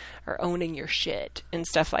or owning your shit and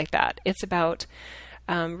stuff like that. It's about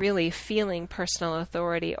really feeling personal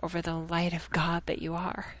authority over the light of God that you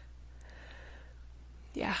are.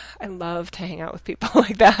 Yeah, I love to hang out with people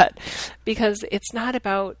like that, because it's not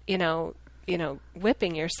about,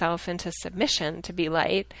 whipping yourself into submission to be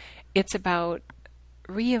light. It's about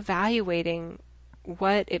reevaluating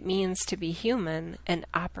what it means to be human and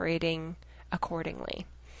operating accordingly,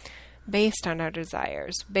 based on our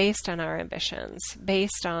desires, based on our ambitions,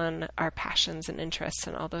 based on our passions and interests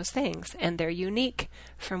and all those things. And they're unique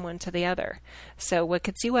from one to the other. So what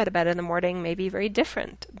gets you out of bed in the morning may be very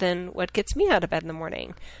different than what gets me out of bed in the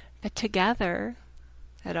morning. But together,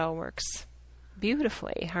 it all works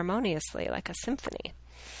beautifully, harmoniously, like a symphony.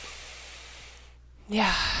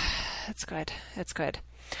 Yeah, it's good. It's good.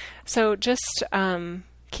 So just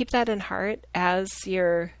keep that in heart as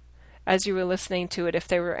you were listening to it. If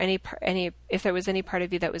there were if there was any part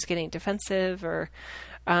of you that was getting defensive or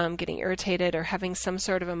getting irritated or having some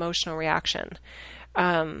sort of emotional reaction,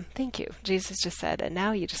 thank you. Jesus just said, and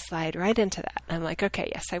now you just slide right into that. I'm like, okay,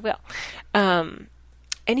 yes, I will.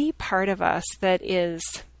 Any part of us that is,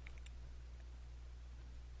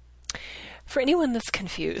 for anyone that's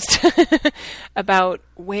confused about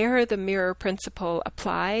where the mirror principle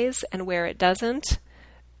applies and where it doesn't,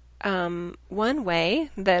 one way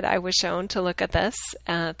that I was shown to look at this,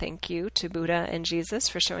 thank you to Buddha and Jesus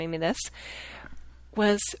for showing me this,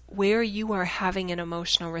 was where you are having an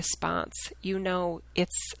emotional response. You know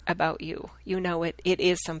it's about you. You know it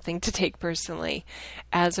is something to take personally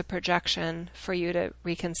as a projection for you to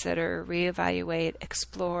reconsider, reevaluate,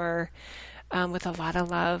 explore, with a lot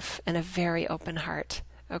of love and a very open heart.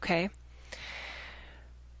 Okay?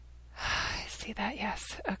 I see that,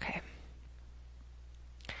 yes. Okay.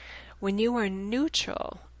 When you are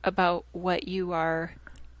neutral about what you are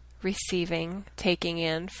receiving, taking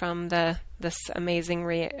in from this amazing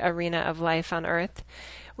arena of life on earth,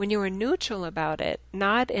 when you are neutral about it,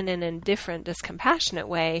 not in an indifferent, discompassionate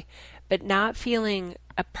way, but not feeling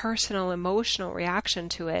a personal emotional reaction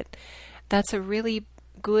to it, that's a really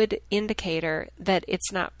good indicator that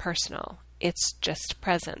it's not personal. It's just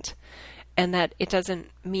present. And that it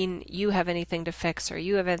doesn't mean you have anything to fix or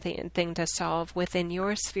you have anything to solve within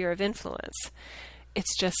your sphere of influence.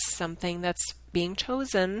 It's just something that's being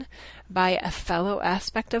chosen by a fellow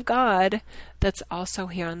aspect of God that's also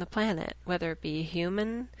here on the planet, whether it be a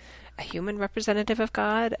human representative of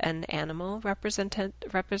God, an animal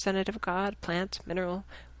representative of God, plant, mineral,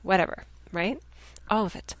 whatever, right? All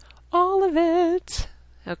of it. All of it.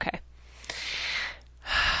 Okay.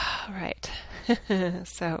 All right.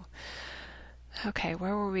 So, okay,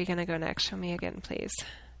 where were we going to go next? Show me again, please.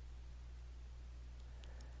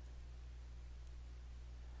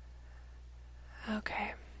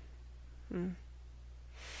 Okay.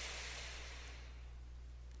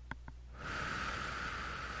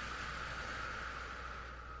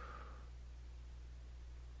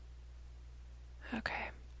 Okay.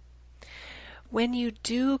 When you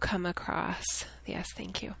do come across, yes,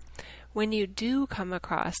 thank you. When you do come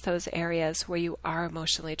across those areas where you are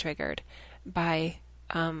emotionally triggered by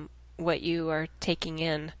what you are taking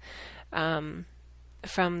in from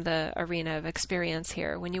the arena of experience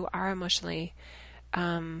here, when you are emotionally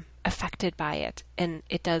affected by it, and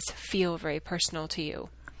it does feel very personal to you,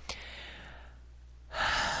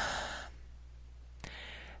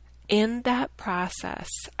 in that process,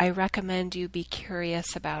 I recommend you be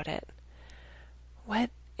curious about it.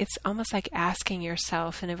 It's almost like asking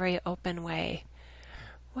yourself in a very open way,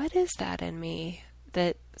 what is that in me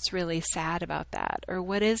that's really sad about that? Or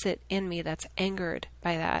what is it in me that's angered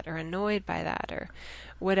by that or annoyed by that, or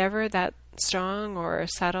whatever that strong or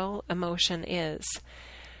subtle emotion is?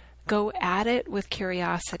 Go at it with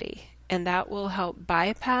curiosity, and that will help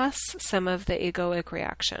bypass some of the egoic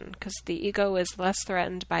reaction, because the ego is less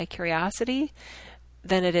threatened by curiosity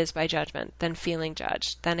than it is by judgment, than feeling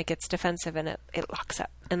judged. Then it gets defensive and it locks up.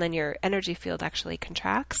 And then your energy field actually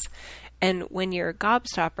contracts. And when your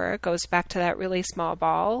gobstopper goes back to that really small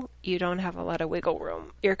ball, you don't have a lot of wiggle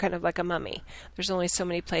room. You're kind of like a mummy. There's only so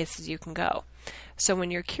many places you can go. So when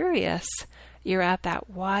you're curious, you're at that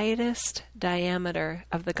widest diameter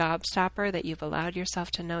of the gobstopper that you've allowed yourself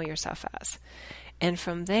to know yourself as. And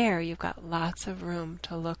from there, you've got lots of room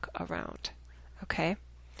to look around. Okay?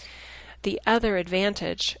 The other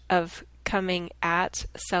advantage of coming at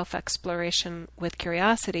self-exploration with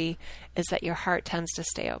curiosity is that your heart tends to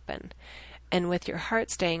stay open. And with your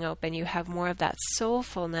heart staying open, you have more of that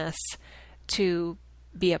soulfulness to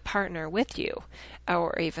be a partner with you,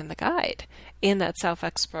 or even the guide, in that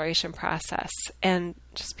self-exploration process. And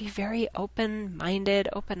just be very open-minded,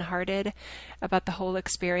 open-hearted about the whole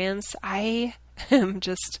experience. I'm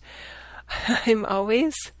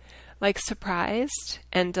always like surprised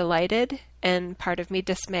and delighted, and part of me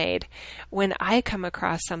dismayed when I come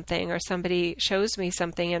across something or somebody shows me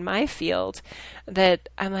something in my field that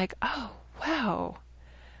I'm like, oh, wow,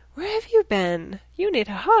 where have you been? You need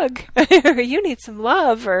a hug, or you need some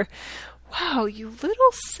love, or wow, you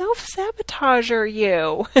little self-sabotager,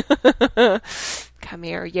 you. Come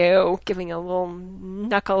here, you, giving a little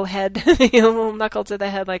knucklehead, a little knuckle to the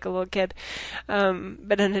head like a little kid,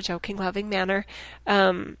 but in a joking, loving manner.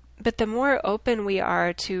 But the more open we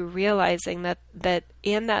are to realizing that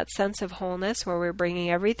in that sense of wholeness where we're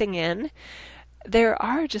bringing everything in, there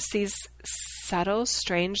are just these subtle,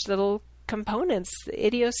 strange little components,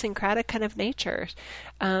 idiosyncratic kind of nature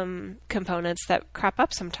components that crop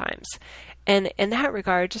up sometimes. And in that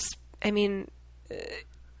regard,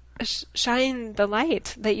 shine the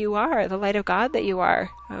light that you are, the light of God that you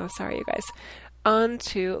are. Oh, sorry, you guys.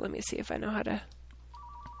 Onto, let me see if I know how to.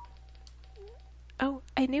 Oh,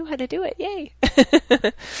 I knew how to do it. Yay.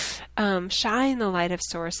 Shine the light of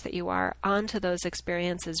source that you are onto those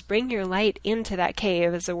experiences. Bring your light into that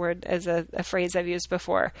cave, as a phrase I've used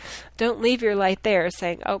before. Don't leave your light there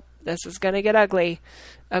saying, oh, this is going to get ugly.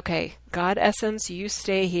 Okay, God essence, you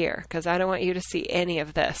stay here because I don't want you to see any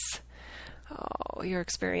of this. Oh, your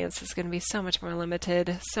experience is going to be so much more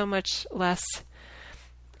limited, so much less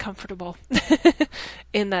comfortable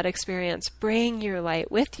in that experience. Bring your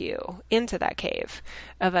light with you into that cave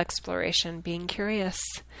of exploration, being curious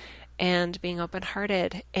and being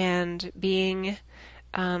open-hearted and being,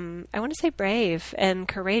 I want to say brave and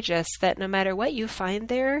courageous, that no matter what you find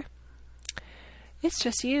there, it's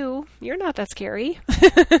just you. You're not that scary.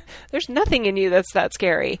 There's nothing in you that's that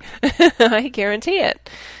scary. I guarantee it.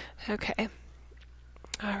 Okay.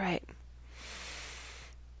 All right.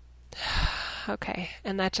 Okay,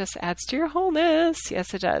 and that just adds to your wholeness.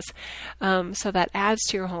 Yes, it does. So that adds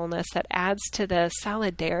to your wholeness. That adds to the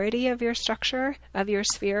solidarity of your structure, of your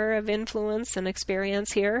sphere of influence and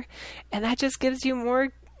experience here. And that just gives you more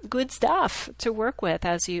good stuff to work with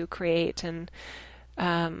as you create and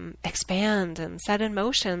expand and set in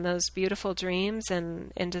motion those beautiful dreams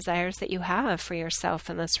and desires that you have for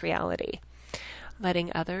yourself in this reality.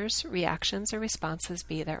 Letting others' reactions or responses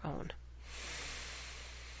be their own.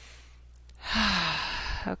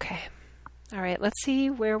 Okay. All right, let's see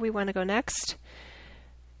where we want to go next,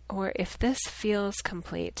 or if this feels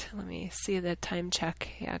complete. Let me see the time check.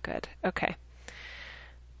 Yeah, good. Okay.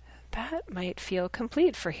 That might feel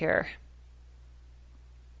complete for here.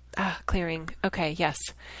 Clearing. Okay, yes.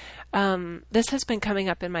 This has been coming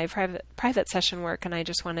up in my private session work, and I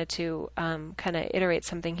just wanted to kind of iterate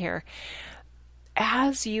something here.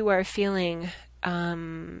 As you are feeling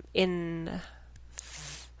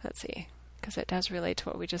let's see, because it does relate to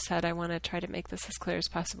what we just said. I want to try to make this as clear as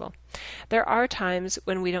possible. There are times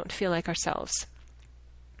when we don't feel like ourselves.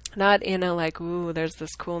 Not in a like, ooh, there's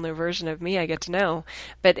this cool new version of me I get to know,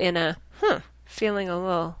 but in a, feeling a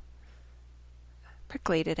little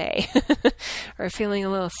prickly today, or feeling a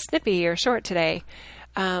little snippy or short today.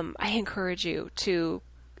 I encourage you to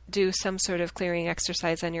do some sort of clearing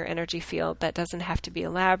exercise on your energy field. That doesn't have to be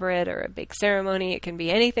elaborate or a big ceremony. It can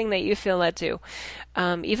be anything that you feel led to.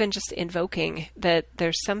 Even just invoking that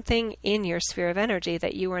there's something in your sphere of energy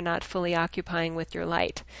that you are not fully occupying with your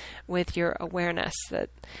light, with your awareness. That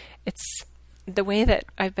it's the way that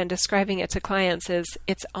I've been describing it to clients is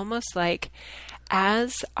it's almost like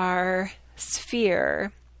as our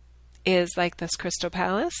sphere is like this crystal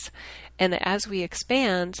palace, And as we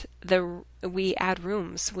expand, we add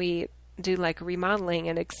rooms. We do like remodeling,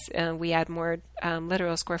 and we add more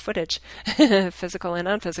literal square footage, physical and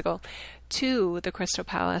non-physical, to the crystal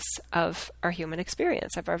palace of our human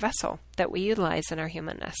experience, of our vessel that we utilize in our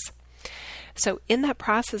humanness. So in that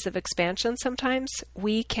process of expansion, sometimes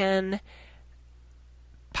we can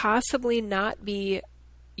possibly not be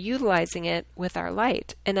utilizing it with our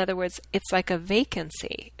light. In other words, it's like a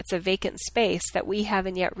vacancy. It's a vacant space that we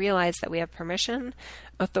haven't yet realized that we have permission,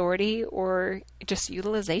 authority, or just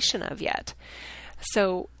utilization of yet.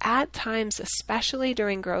 So at times, especially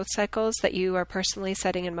during growth cycles that you are personally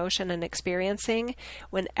setting in motion and experiencing,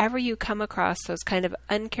 whenever you come across those kind of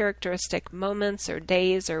uncharacteristic moments or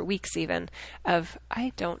days or weeks even of,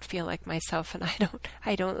 I don't feel like myself and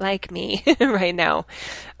I don't like me right now,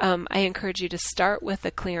 I encourage you to start with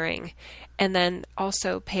the clearing, and then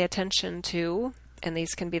also pay attention to, and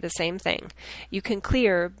these can be the same thing, you can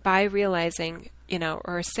clear by realizing,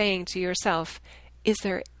 or saying to yourself, is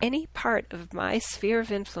there any part of my sphere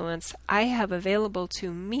of influence I have available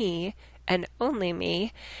to me and only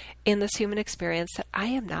me in this human experience that I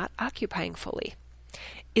am not occupying fully?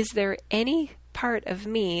 Is there any part of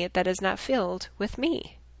me that is not filled with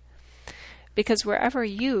me? Because wherever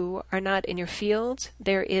you are not in your field,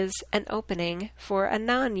 there is an opening for a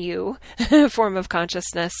non-you form of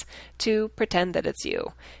consciousness to pretend that it's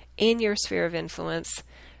you in your sphere of influence,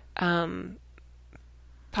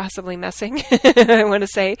 possibly messing, I want to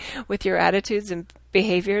say, with your attitudes and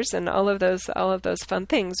behaviors and all of those fun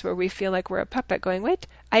things where we feel like we're a puppet going, wait,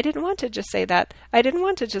 I didn't want to just say that. I didn't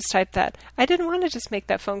want to just type that. I didn't want to just make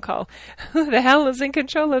that phone call. Who the hell is in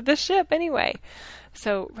control of this ship anyway?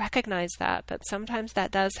 So recognize that sometimes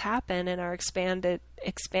that does happen in our expanded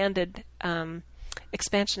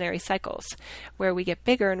expansionary cycles, where we get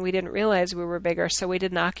bigger and we didn't realize we were bigger, so we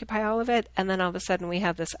didn't occupy all of it, and then all of a sudden we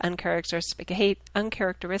have this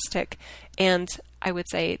uncharacteristic and I would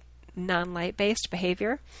say non-light-based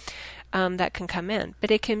behavior that can come in.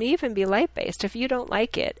 But it can even be light-based. If you don't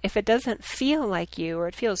like it, if it doesn't feel like you or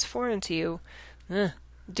it feels foreign to you,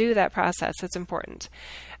 do that process. It's important.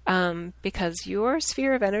 Because your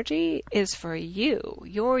sphere of energy is for you,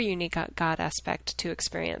 your unique God aspect to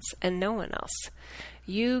experience, and no one else.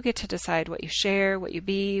 You get to decide what you share, what you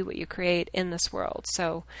be, what you create in this world.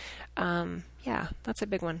 So, that's a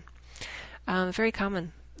big one. Very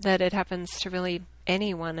common that it happens to really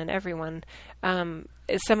anyone and everyone.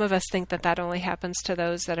 Some of us think that only happens to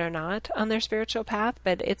those that are not on their spiritual path,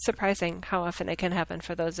 but it's surprising how often it can happen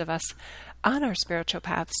for those of us on our spiritual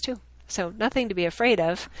paths too. So nothing to be afraid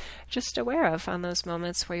of, just aware of on those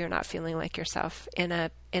moments where you're not feeling like yourself in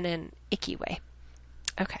an icky way.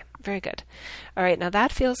 Okay, very good. All right, now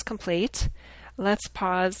that feels complete. Let's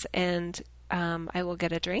pause and I will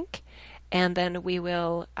get a drink, and then we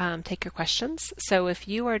will take your questions. So if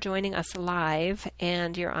you are joining us live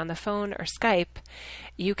and you're on the phone or Skype,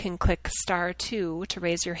 you can click *2 to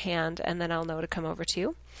raise your hand, and then I'll know to come over to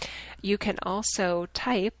you. You can also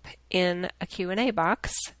type in a Q&A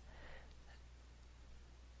box,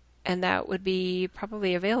 and that would be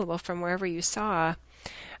probably available from wherever you saw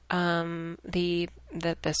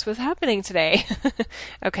that this was happening today.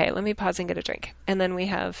 Okay, let me pause and get a drink. And then we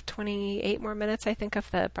have 28 more minutes, I think,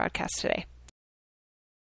 of the broadcast today.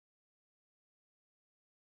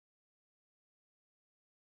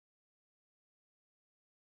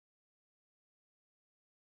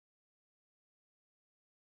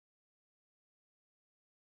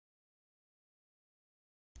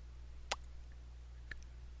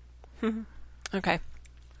 Okay.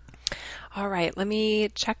 All right, let me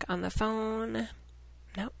check on the phone.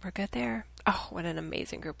 Nope, we're good there. Oh, what an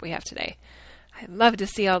amazing group we have today. I love to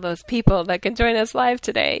see all those people that can join us live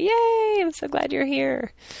today. Yay! I'm so glad you're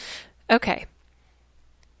here. Okay.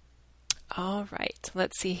 All right,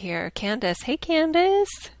 let's see here. Candace. Hey,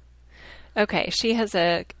 Candace. Okay, she has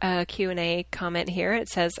a Q&A comment here. It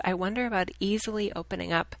says, I wonder about easily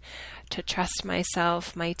opening up to trust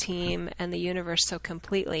myself, my team, and the universe so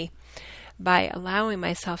completely by allowing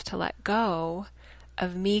myself to let go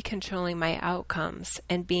of me controlling my outcomes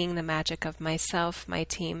and being the magic of myself, my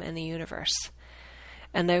team, and the universe.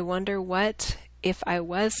 And I wonder what if I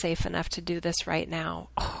was safe enough to do this right now.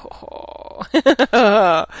 Oh,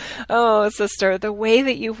 sister, the way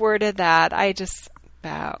that you worded that, I just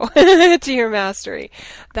bow to your mastery.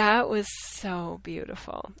 That was so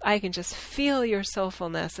beautiful. I can just feel your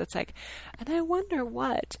soulfulness. It's like, and I wonder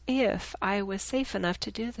what if I was safe enough to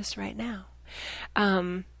do this right now.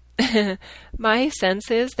 My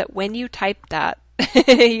sense is that when you typed that,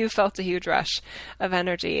 You felt a huge rush of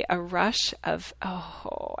energy, a rush of,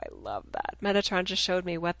 oh, I love that. Metatron just showed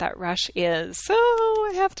me what that rush is. So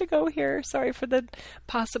I have to go here. Sorry for the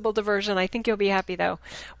possible diversion. I think you'll be happy though.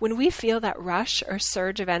 When we feel that rush or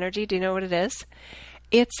surge of energy, do you know what it is?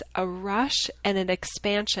 It's a rush and an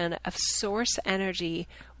expansion of source energy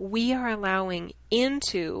we are allowing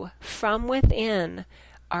into, from within,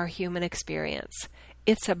 our human experience.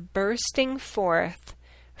 It's a bursting forth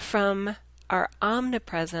from our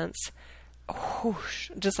omnipresence,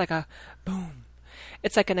 whoosh, just like a boom.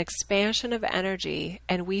 It's like an expansion of energy,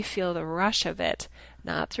 and we feel the rush of it,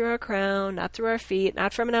 not through our crown, not through our feet,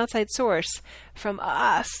 not from an outside source, from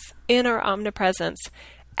us in our omnipresence,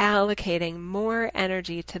 allocating more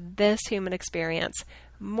energy to this human experience,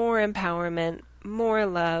 more empowerment, more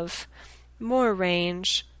love, more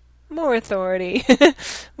range, more authority,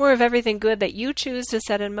 more of everything good that you choose to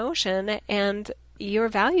set in motion and your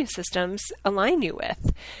value systems align you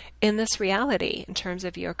with in this reality in terms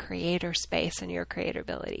of your creator space and your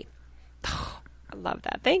creatability. Oh, I love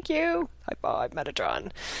that. Thank you. High five,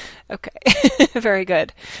 Metatron. Okay, very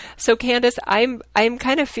good. So Candace, I'm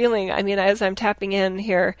kind of feeling, I mean, as I'm tapping in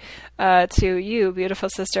here to you, beautiful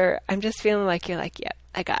sister, I'm just feeling like you're like, yeah,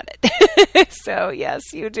 I got it. So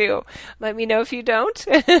yes, you do. Let me know if you don't.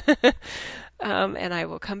 And I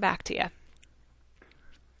will come back to you.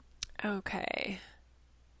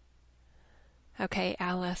 Okay,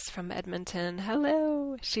 Alice from Edmonton.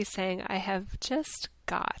 Hello. She's saying, I have just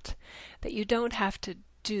got that you don't have to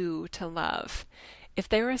do to love. If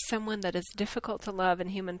there is someone that is difficult to love in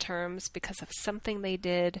human terms because of something they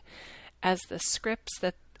did, as the scripts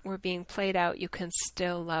that were being played out, you can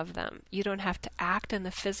still love them. You don't have to act in the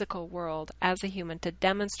physical world as a human to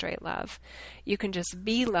demonstrate love. You can just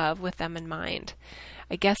be love with them in mind.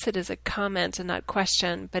 I guess it is a comment and not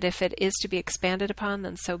question, but if it is to be expanded upon,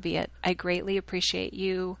 then so be it. I greatly appreciate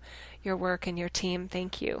you, your work, and your team.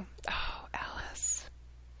 Thank you. Oh, Alice.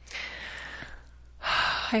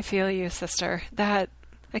 I feel you, sister. That,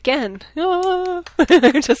 again,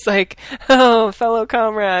 I'm just like, oh, fellow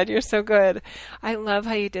comrade, you're so good. I love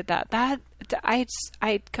how you did that.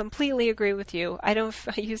 I completely agree with you.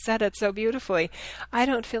 You said it so beautifully. I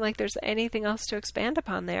don't feel like there's anything else to expand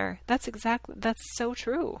upon there. That's so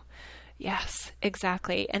true. Yes,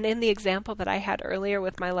 exactly. And in the example that I had earlier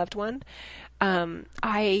with my loved one,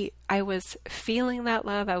 I was feeling that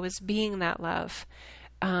love. I was being that love.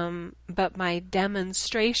 But my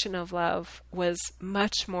demonstration of love was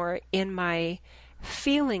much more in my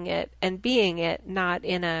feeling it and being it, not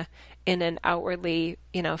in an outwardly,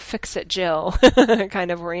 fix it Jill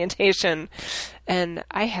kind of orientation. And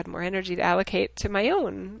I had more energy to allocate to my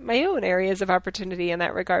own areas of opportunity in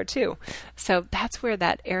that regard too. So that's where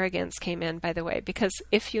that arrogance came in, by the way, because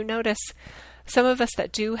if you notice, some of us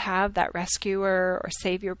that do have that rescuer or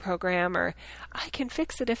savior program, or I can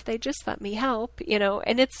fix it if they just let me help,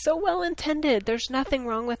 and it's so well intended. There's nothing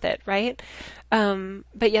wrong with it, right?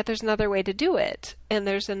 But yet there's another way to do it. And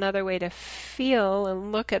there's another way to feel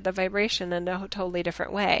and look at the vibration in a totally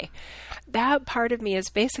different way. That part of me is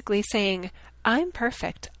basically saying, I'm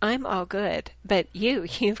perfect. I'm all good. But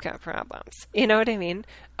you've got problems. You know what I mean?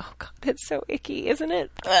 Oh God, it's so icky, isn't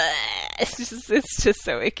it? It's just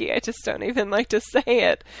so icky. I just don't even like to say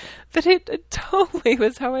it. But it totally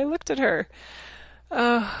was how I looked at her.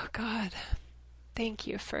 Oh God. Thank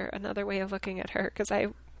you for another way of looking at her, because I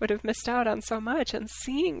would have missed out on so much and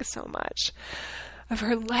seeing so much of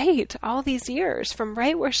her light all these years from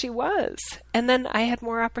right where she was. And then I had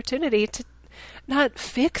more opportunity to not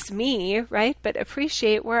fix me, right, but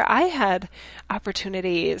appreciate where I had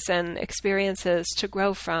opportunities and experiences to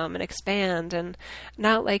grow from and expand, and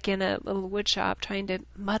not like in a little wood shop trying to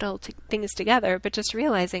muddle things together, but just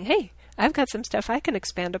realizing, hey, I've got some stuff I can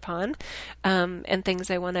expand upon, and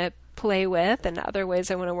things I want to play with, and other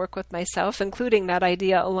ways I want to work with myself, including that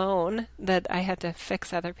idea alone that I had to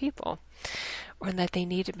fix other people, or that they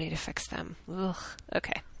needed me to fix them. Ugh.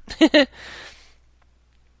 Okay.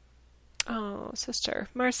 Oh, sister,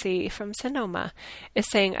 Marcy from Sonoma is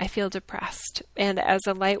saying, I feel depressed, and as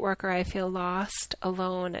a light worker, I feel lost,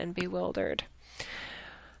 alone, and bewildered.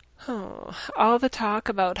 Oh, all the talk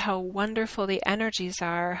about how wonderful the energies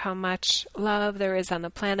are, how much love there is on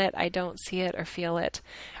the planet, I don't see it or feel it.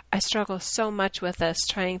 I struggle so much with this,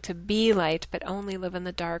 trying to be light, but only live in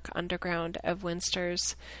the dark underground of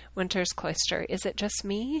Winter's Cloister. Is it just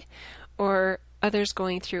me, or others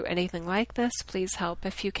going through anything like this? Please help.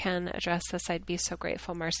 If you can address this, I'd be so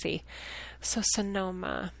grateful, Marcy. So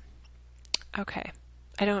Sonoma. Okay.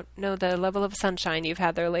 I don't know the level of sunshine you've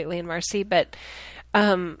had there lately in Marcy, but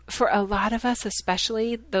for a lot of us,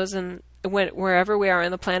 especially those in wherever we are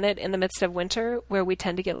on the planet in the midst of winter, where we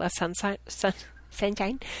tend to get less sunshine,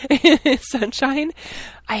 sunshine,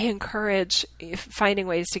 I encourage finding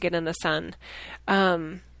ways to get in the sun.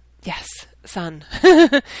 Yes, sun.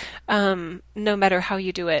 No matter how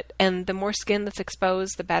you do it. And the more skin that's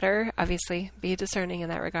exposed, the better. Obviously, be discerning in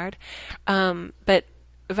that regard. But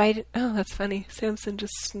oh, that's funny. Samson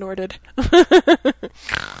just snorted.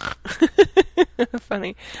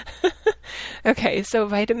 Funny. Okay, so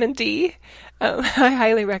vitamin D. I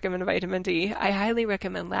highly recommend vitamin D. I highly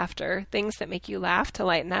recommend laughter, things that make you laugh to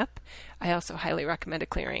lighten up. I also highly recommend a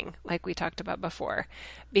clearing, like we talked about before,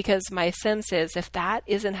 because my sense is if that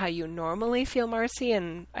isn't how you normally feel, Marcy,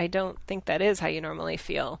 and I don't think that is how you normally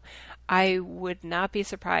feel, I would not be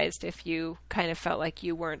surprised if you kind of felt like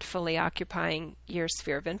you weren't fully occupying your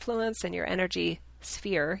sphere of influence and your energy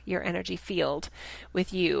sphere, your energy field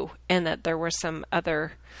with you, and that there were some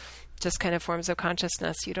other just kind of forms of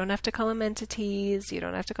consciousness. You don't have to call them entities. You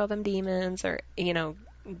don't have to call them demons or,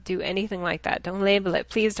 do anything like that. Don't label it.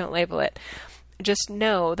 Please don't label it. Just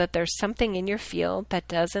know that there's something in your field that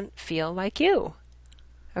doesn't feel like you.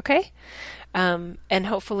 Okay? And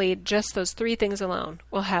hopefully just those 3 things alone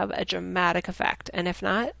will have a dramatic effect. And if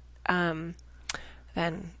not,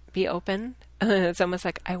 then be open. It's almost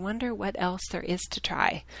like, I wonder what else there is to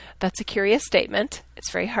try. That's a curious statement.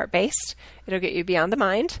 It's very heart-based. It'll get you beyond the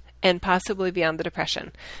mind and possibly beyond the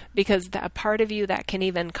depression. Because a part of you that can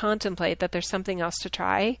even contemplate that there's something else to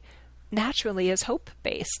try naturally is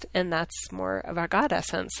hope-based. And that's more of our God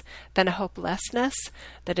essence than a hopelessness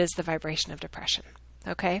that is the vibration of depression.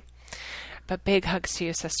 Okay? But big hugs to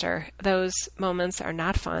you, sister. Those moments are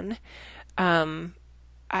not fun. I'm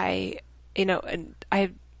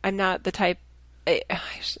not the type,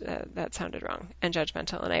 that sounded wrong and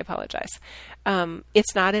judgmental, and I apologize.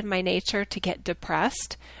 It's not in my nature to get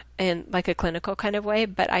depressed in like a clinical kind of way,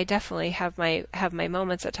 but I definitely have my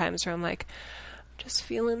moments at times where I'm like, just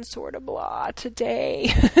feeling sort of blah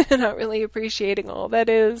today, not really appreciating all that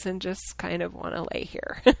is, and just kind of want to lay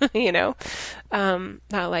here, not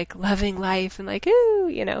like loving life and like,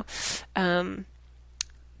 ooh,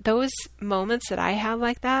 those moments that I have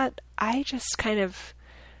like that, I just kind of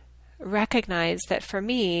recognize that for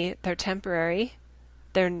me, they're temporary,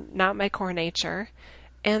 they're not my core nature,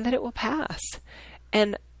 and that it will pass.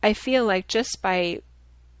 And I feel like just by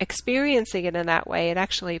experiencing it in that way, it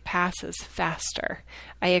actually passes faster.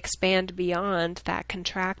 I expand beyond that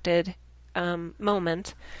contracted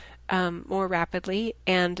moment more rapidly,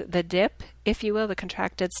 and the dip, if you will, the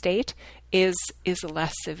contracted state, is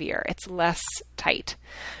less severe. It's less tight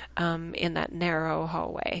in that narrow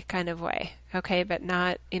hallway kind of way. Okay, but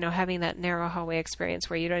not, having that narrow hallway experience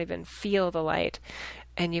where you don't even feel the light,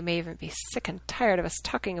 and you may even be sick and tired of us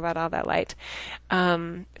talking about all that light.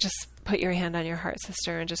 Just put your hand on your heart,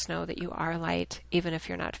 sister, and just know that you are light, even if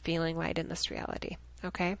you're not feeling light in this reality.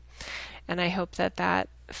 Okay? And I hope that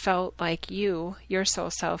felt like your soul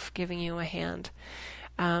self giving you a hand,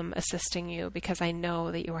 assisting you, because I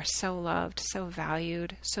know that you are so loved, so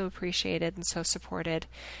valued, so appreciated, and so supported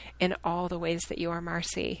in all the ways that you are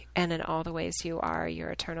Marcy, and in all the ways you are your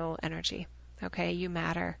eternal energy. Okay? You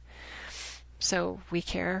matter. So we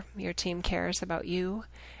care, your team cares about you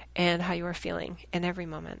and how you are feeling in every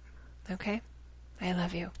moment. Okay? I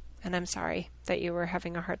love you. And I'm sorry that you were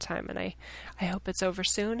having a hard time. And I hope it's over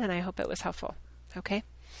soon, and I hope it was helpful. Okay?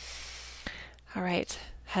 All right.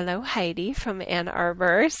 Hello, Heidi from Ann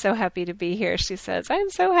Arbor. So happy to be here. She says,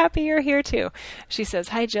 I'm so happy you're here too. She says,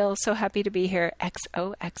 hi, Jill. So happy to be here.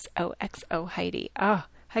 XOXOXO, Heidi. Oh,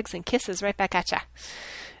 hugs and kisses right back at ya.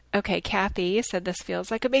 Okay, Kathy said this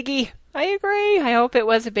feels like a biggie. I agree. I hope it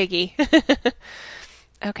was a biggie.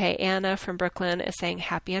 Okay, Anna from Brooklyn is saying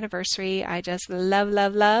happy anniversary. I just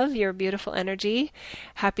love your beautiful energy.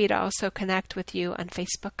 Happy to also connect with you on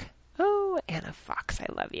Facebook. Oh, Anna Fox, I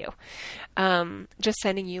love you. Just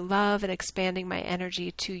sending you love and expanding my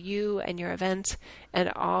energy to you and your event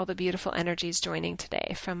and all the beautiful energies joining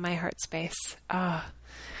today from my heart space.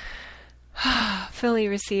 Fully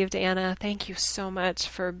received, Anna. Thank you so much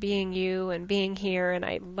for being you and being here, and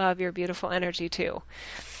I love your beautiful energy too.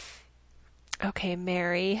 Okay,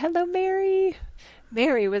 Mary. Hello, Mary.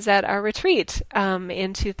 Mary was at our retreat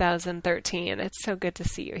in 2013. It's so good to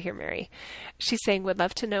see you here, Mary. She's saying, would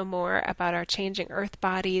love to know more about our changing earth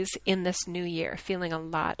bodies in this new year. Feeling a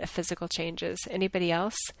lot of physical changes. Anybody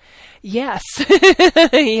else? Yes.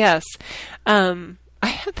 Yes. I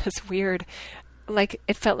had this weird,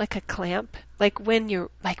 it felt like a clamp,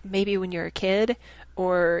 maybe when you're a kid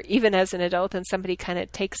or even as an adult, and somebody kind of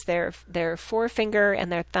takes their forefinger and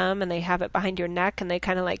their thumb and they have it behind your neck and they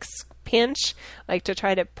kind of pinch, like to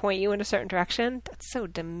try to point you in a certain direction. That's so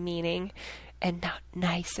demeaning and not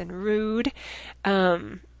nice and rude.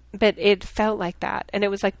 But it felt like that. And it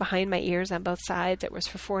was like behind my ears on both sides. It was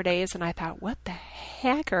for 4 days. And I thought, what the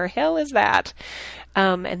heck or hell is that?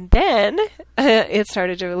 And then it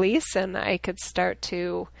started to release, and I could start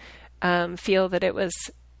to feel that it was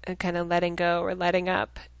kind of letting go or letting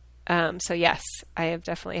up. So yes, I have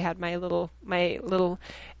definitely had my little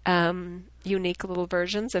unique little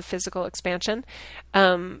versions of physical expansion.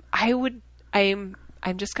 I'm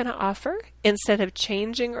just going to offer, instead of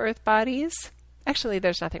changing earth bodies, actually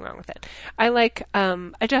there's nothing wrong with it. I like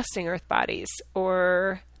adjusting earth bodies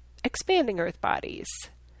or expanding earth bodies,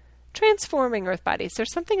 transforming earth bodies.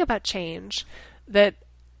 There's something about change that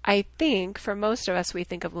I think for most of us we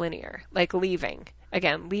think of linear, like leaving.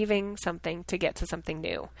 Again, leaving something to get to something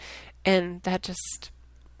new. And that just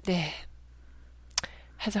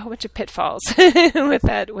has a whole bunch of pitfalls with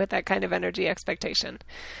that kind of energy expectation.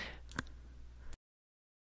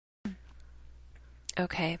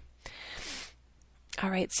 Okay. All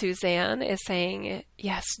right, Suzanne is saying,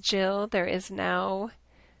 yes, Jill, there is now...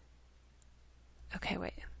 Okay,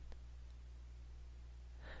 wait.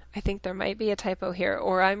 I think there might be a typo here,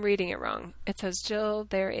 or I'm reading it wrong. It says, Jill,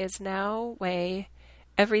 there is now way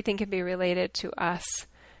everything can be related to us.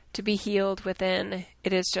 To be healed within,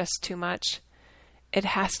 it is just too much. It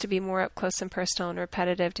has to be more up close and personal and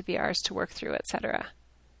repetitive to be ours to work through, etc.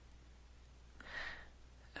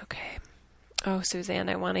 Okay. Oh, Suzanne,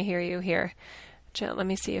 I want to hear you here. Jill, let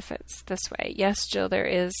me see if it's this way. Yes, Jill, there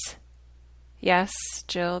is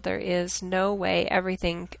no way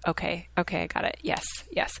everything... Okay, I got it. Yes.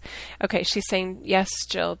 Okay, she's saying, yes,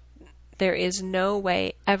 Jill, there is no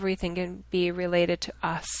way everything can be related to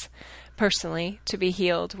us personally to be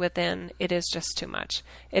healed within. It is just too much.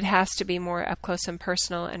 It has to be more up close and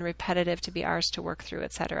personal and repetitive to be ours to work through,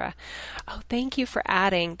 etc. Oh, thank you for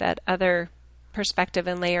adding that other perspective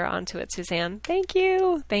and layer onto it, Suzanne. Thank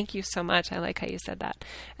you so much. I like how you said that,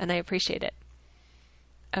 and I appreciate it.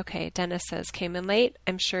 Okay, Dennis says, came in late.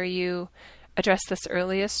 I'm sure you addressed this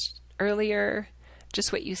earlier,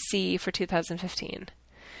 just what you see for 2015.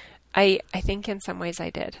 I think in some ways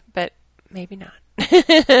I did, but maybe not.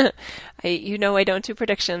 I don't do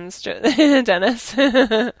predictions, Dennis.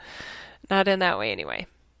 Not in that way anyway.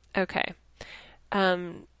 Okay.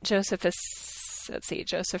 Joseph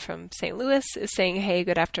from St. Louis is saying, hey,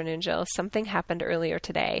 good afternoon, Jill. Something happened earlier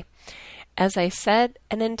today. As I set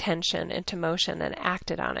an intention into motion and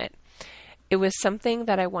acted on it, it was something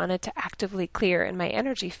that I wanted to actively clear in my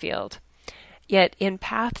energy field. Yet in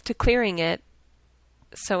path to clearing it,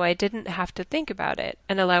 so I didn't have to think about it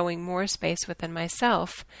and allowing more space within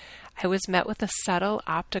myself, I was met with a subtle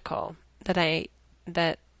obstacle that I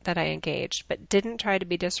engaged, but didn't try to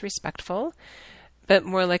be disrespectful, but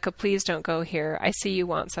more like a please don't go here. I see you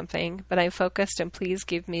want something, but I'm focused, and please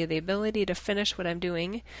give me the ability to finish what I'm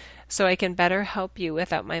doing so I can better help you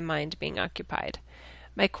without my mind being occupied.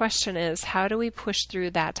 My question is, how do we push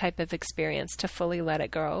through that type of experience to fully let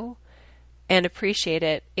it go and appreciate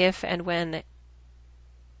it if and when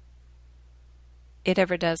it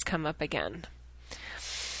ever does come up again?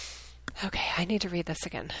 Okay, I need to read this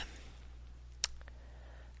again.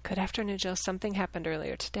 Good afternoon, Jill. Something happened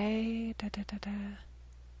earlier today.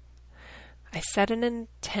 I set an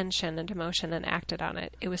intention into motion and acted on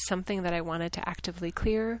it. It was something that I wanted to actively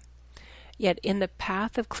clear, yet in the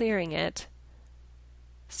path of clearing it,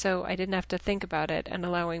 so I didn't have to think about it and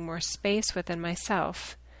allowing more space within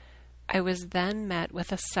myself, I was then met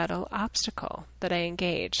with a subtle obstacle that I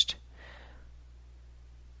engaged.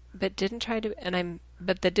 But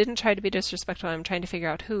that didn't try to be disrespectful. I'm trying to figure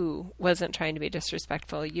out who wasn't trying to be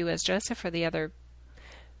disrespectful, you as Joseph or the other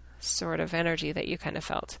sort of energy that you kind of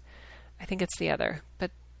felt. I think it's the other.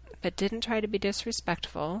 But didn't try to be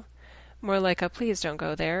disrespectful. More like a please don't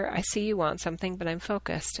go there. I see you want something, but I'm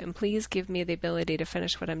focused, and please give me the ability to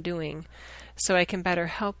finish what I'm doing so I can better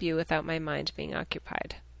help you without my mind being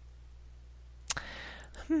occupied.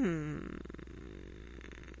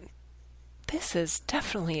 This is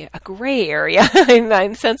definitely a gray area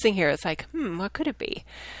I'm sensing here. It's like, what could it be?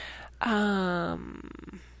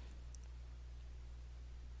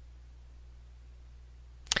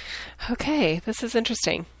 Okay, this is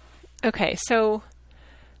interesting. Okay, so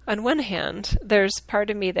on one hand, there's part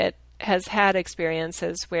of me that has had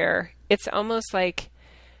experiences where it's almost like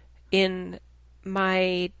in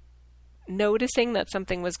my noticing that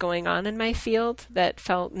something was going on in my field that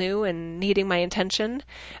felt new and needing my attention,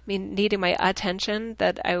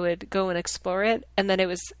 that I would go and explore it. And then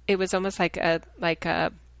it was almost like a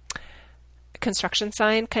construction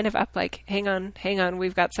sign kind of up, like, hang on,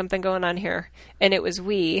 we've got something going on here. And it was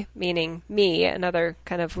we, meaning me, another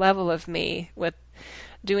kind of level of me, with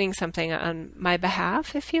doing something on my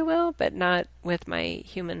behalf, if you will, but not with my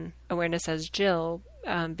human awareness as Jill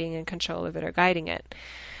being in control of it or guiding it.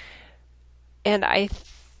 And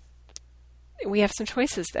we have some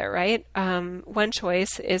choices there, right? One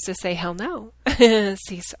choice is to say, hell no,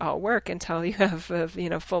 cease all work until you have,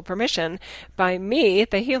 full permission by me,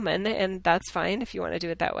 the human, and that's fine if you want to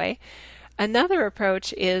do it that way. Another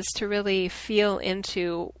approach is to really feel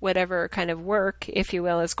into whatever kind of work, if you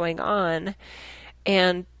will, is going on,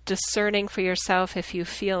 and discerning for yourself if you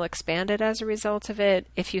feel expanded as a result of it,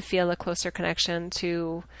 if you feel a closer connection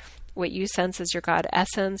to what you sense as your God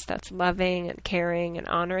essence that's loving and caring and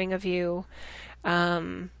honoring of you.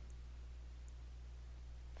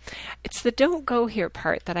 It's the don't go here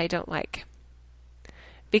part that I don't like,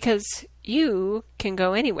 because you can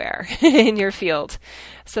go anywhere in your field.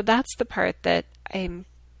 So that's the part that I'm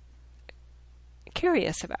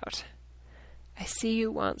curious about. I see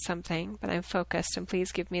you want something, but I'm focused, and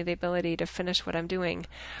please give me the ability to finish what I'm doing.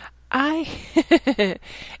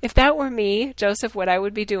 If that were me, Joseph, what I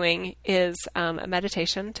would be doing is a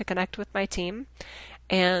meditation to connect with my team,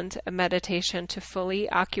 and a meditation to fully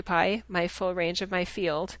occupy my full range of my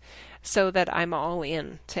field, so that I'm all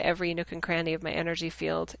in to every nook and cranny of my energy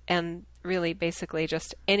field, and really basically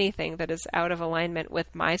just anything that is out of alignment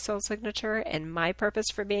with my soul signature and my purpose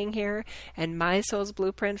for being here and my soul's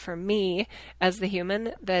blueprint for me as the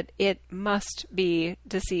human, that it must be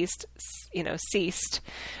ceased,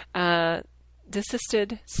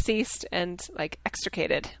 desisted, ceased, and like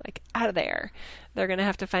extricated, like out of there. They're going to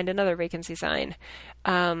have to find another vacancy sign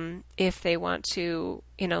if they want to,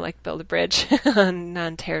 like build a bridge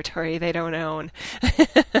on territory they don't own.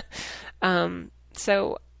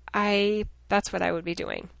 So that's what I would be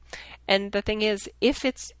doing. And the thing is, if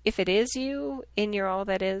it is you in your all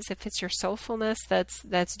that is, if it's your soulfulness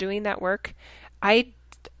that's doing that work, I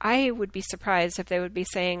would be surprised if they would be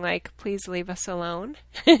saying, like, please leave us alone.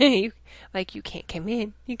 You can't come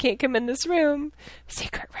in. You can't come in this room.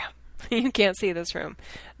 Secret room. You can't see this room.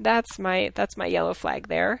 That's my yellow flag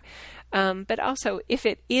there. But also, if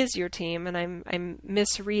it is your team, and I'm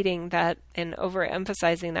misreading that and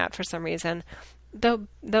overemphasizing that for some reason,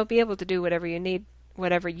 they'll be able to do whatever you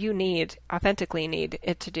need, authentically need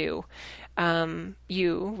it to do.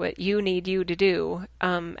 What you need you to do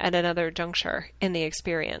at another juncture in the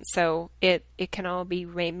experience. So it can all be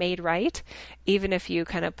made right, even if you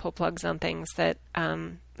kind of pull plugs on things that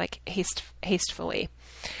hastefully.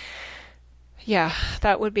 Yeah,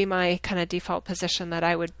 that would be my kind of default position that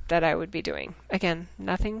I would be doing. Again,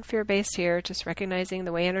 nothing fear-based here, just recognizing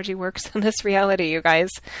the way energy works in this reality, you guys.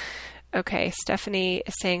 Okay, Stephanie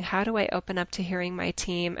is saying, how do I open up to hearing my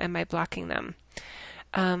team? Am I blocking them?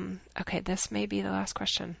 Okay, this may be the last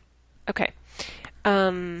question. Okay.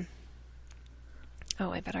 I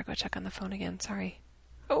better go check on the phone again. Sorry.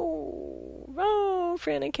 Oh,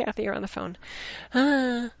 Fran and Kathy are on the phone.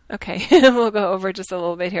 Okay, we'll go over just a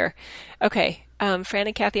little bit here. Okay, Fran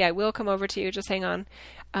and Kathy, I will come over to you. Just hang on.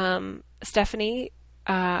 Stephanie,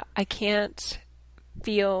 I can't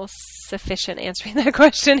feel sufficient answering that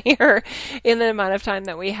question here in the amount of time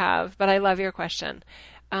that we have, but I love your question.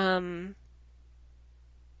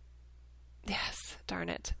 Yes, darn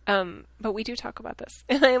it. But we do talk about this,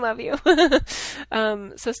 and I love you.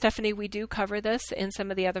 So Stephanie, we do cover this in some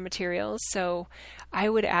of the other materials. So I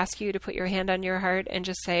would ask you to put your hand on your heart and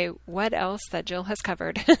just say what else that Jill has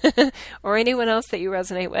covered or anyone else that you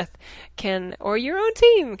resonate with or your own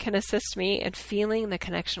team can assist me in feeling the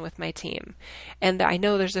connection with my team. And I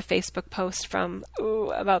know there's a Facebook post from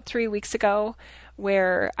about 3 weeks ago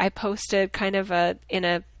where I posted in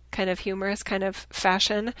a kind of humorous kind of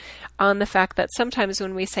fashion on the fact that sometimes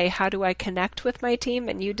when we say, how do I connect with my team?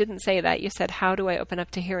 And you didn't say that. You said, how do I open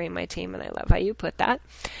up to hearing my team? And I love how you put that.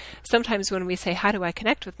 Sometimes when we say, how do I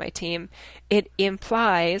connect with my team? It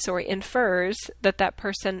implies or infers that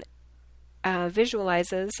person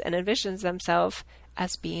visualizes and envisions themselves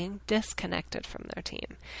as being disconnected from their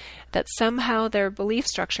team. That somehow their belief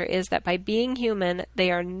structure is that by being human, they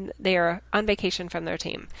are on vacation from their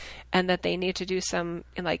team, and that they need to do some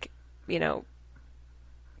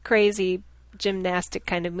crazy gymnastic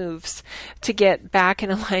kind of moves to get back in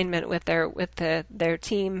alignment with their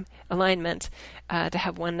team alignment, to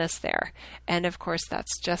have oneness there. And of course,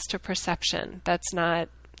 that's just a perception. That's not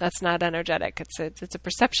energetic. It's a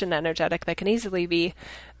perception energetic that can easily be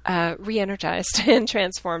re-energized and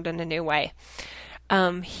transformed in a new way.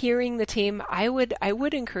 Hearing the team, I would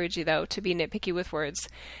encourage you, though, to be nitpicky with words,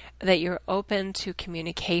 that you're open to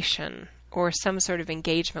communication or some sort of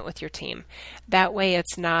engagement with your team. That way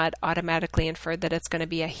it's not automatically inferred that it's going to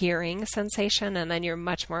be a hearing sensation, and then you're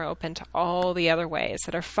much more open to all the other ways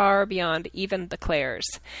that are far beyond even the clairs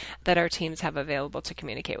that our teams have available to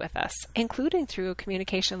communicate with us, including through a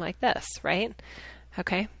communication like this, right?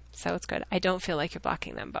 Okay, so it's good. I don't feel like you're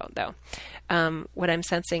blocking them both, though. What I'm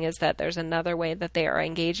sensing is that there's another way that they are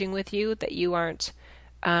engaging with you that you aren't,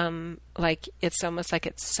 like it's almost like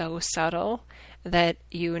it's so subtle that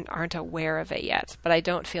you aren't aware of it yet. But I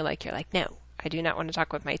don't feel like you're like, no, I do not want to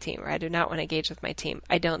talk with my team, or I do not want to engage with my team.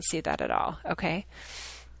 I don't see that at all. Okay?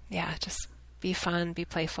 Yeah, just be fun, be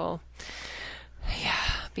playful. Yeah,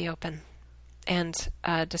 be open and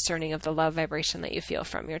discerning of the love vibration that you feel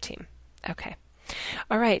from your team. Okay.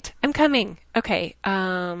 All right. I'm coming. Okay.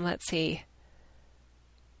 Let's see.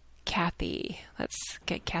 Kathy. Let's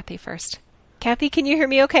get Kathy first. Kathy, can you hear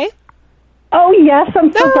me okay? Oh, yes.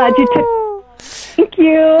 I'm so glad you took. Thank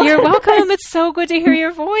you. You're welcome. It's so good to hear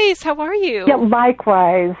your voice. How are you? Yeah,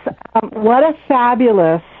 likewise. What a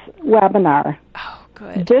fabulous webinar. Oh,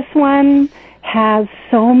 good. This one has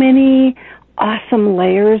so many awesome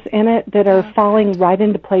layers in it that are falling right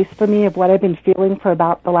into place for me of what I've been feeling for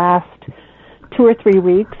about the last 2 or 3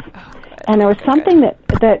 weeks. Oh, good. And there was something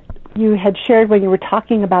that you had shared when you were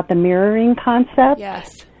talking about the mirroring concept.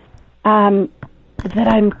 Yes. That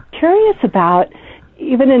I'm curious about,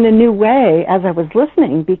 even in a new way as I was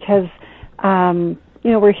listening, because,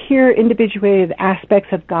 we're here individuated aspects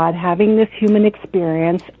of God having this human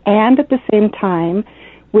experience, and at the same time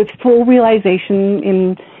with full realization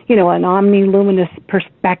in, an omni-luminous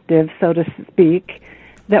perspective, so to speak,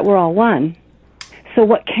 that we're all one. So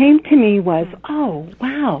what came to me was, oh,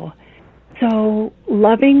 wow. So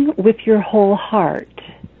loving with your whole heart.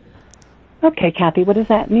 Okay, Kathy, what does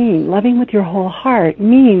that mean? Loving with your whole heart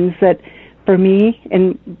means that for me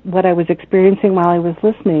and what I was experiencing while I was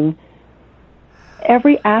listening,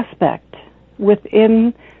 every aspect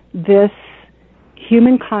within this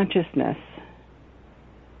human consciousness,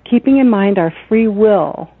 keeping in mind our free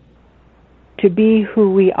will to be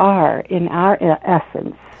who we are in our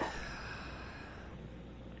essence,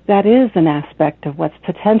 that is an aspect of what's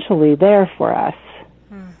potentially there for us,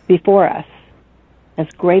 before us. As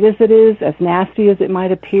great as it is, as nasty as it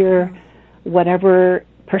might appear, whatever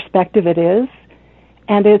perspective it is,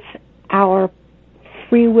 and it's our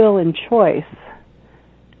free will and choice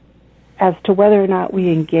as to whether or not we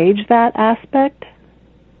engage that aspect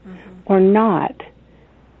or not.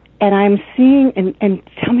 And I'm seeing, and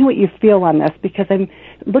tell me what you feel on this, because I'm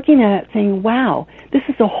looking at it saying, wow, this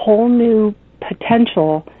is a whole new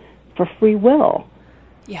potential for free will.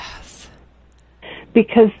 Yes.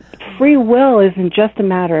 Because free will isn't just a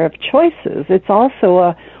matter of choices. It's also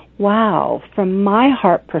a, wow, from my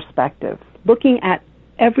heart perspective, looking at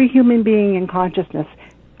every human being in consciousness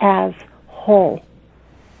as whole.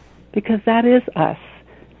 Because that is us.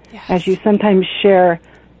 Yes. As you sometimes share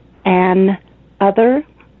another.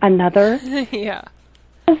 Yeah.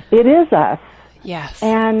 It is us. Yes.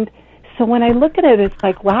 And so when I look at it, it's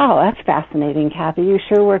like, wow, that's fascinating, Kathy. You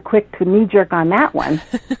sure were quick to knee-jerk on that one.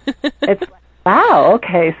 It's like, wow,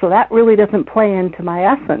 okay, so that really doesn't play into my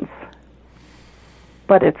essence.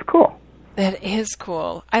 But it's cool. That is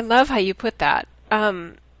cool. I love how you put that.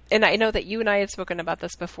 And I know that you and I have spoken about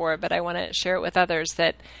this before, but I want to share it with others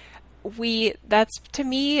that that's to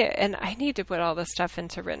me, and I need to put all this stuff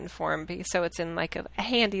into written form so it's in like a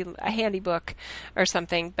handy book or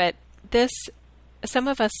something. But some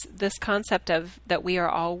of us, this concept of that we are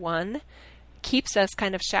all one keeps us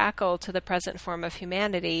kind of shackled to the present form of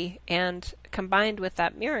humanity, and combined with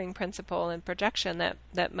that mirroring principle and projection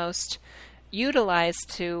that most utilize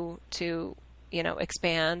to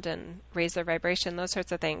expand and raise their vibration, those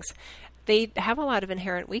sorts of things, they have a lot of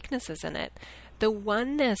inherent weaknesses in it. The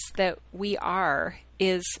oneness that we are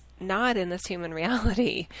is not in this human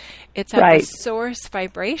reality. It's at the source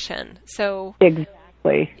vibration. So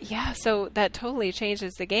exactly. Yeah, so that totally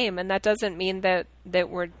changes the game, and that doesn't mean that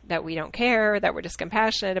we don't care, that we're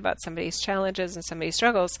discompassionate about somebody's challenges and somebody's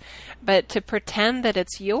struggles, but to pretend that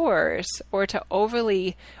it's yours or to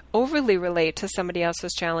overly relate to somebody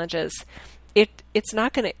else's challenges, it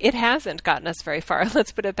hasn't gotten us very far.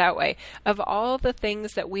 Let's put it that way. Of all the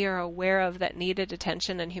things that we are aware of that needed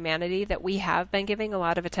attention in humanity that we have been giving a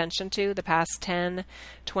lot of attention to the past 10,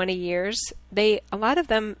 20 years, a lot of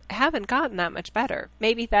them haven't gotten that much better.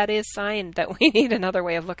 Maybe that is a sign that we need another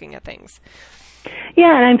way of looking at things.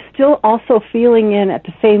 Yeah, and I'm still also feeling in at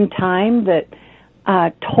the same time that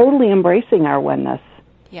totally embracing our oneness.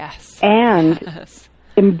 Yes. And yes.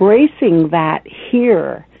 Embracing that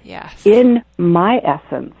here. Yes. In my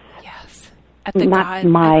essence. Yes. Not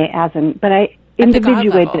my as in, but I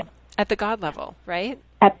individuated. At the God level, right?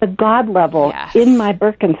 At the God level, yes. in my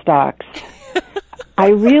Birkenstocks. I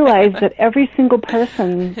realize that every single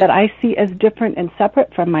person that I see as different and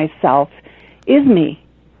separate from myself is me.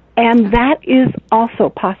 And that is also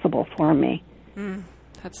possible for me.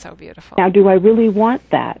 That's so beautiful. Now, do I really want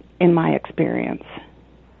that in my experience?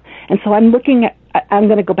 And so I'm going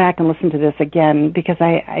to go back and listen to this again because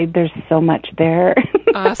there's so much there.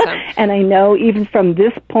 Awesome. And I know even from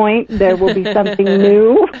this point there will be something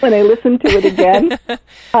new when I listen to it again.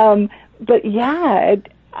 But yeah,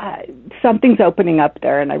 something's opening up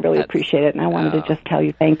there, and I really appreciate it. And I wanted to just tell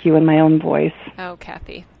you thank you in my own voice. Oh,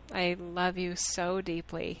 Kathy, I love you so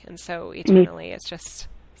deeply and so eternally. It's just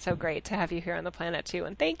so great to have you here on the planet, too.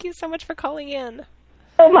 And thank you so much for calling in.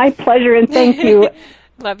 Oh, my pleasure, and thank you.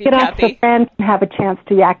 Love you, Get Kathy. off the fence and have a chance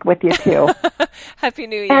to yak with you, too. Happy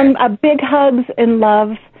New Year. And big hugs and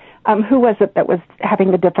love. Who was it that was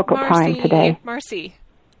having a difficult time today? Marcy.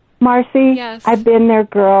 Marcy? Yes. I've been there,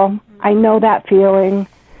 girl. Mm-hmm. I know that feeling.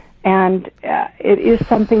 And it is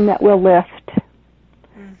something that will lift.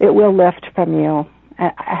 Mm-hmm. It will lift from you.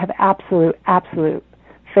 I have absolute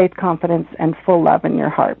faith, confidence, and full love in your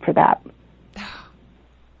heart for that.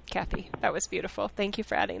 Kathy, that was beautiful. Thank you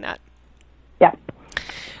for adding that. Yeah.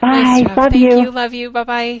 Bye. Nice love Thank you. you. Love you.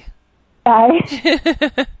 Bye-bye. Bye.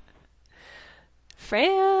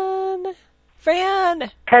 Fran.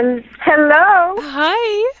 Hello.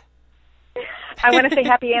 Hi. I want to say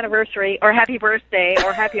happy anniversary or happy birthday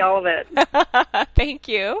or happy all of it. Thank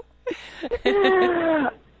you.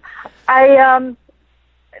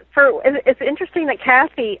 It's interesting that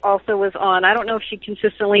Kathy also was on. I don't know if she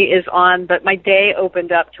consistently is on, but my day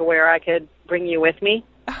opened up to where I could bring you with me.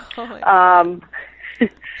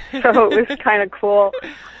 So it was kind of cool.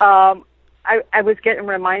 I was getting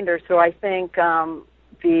reminders, so I think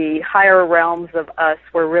the higher realms of us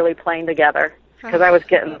were really playing together. Because I was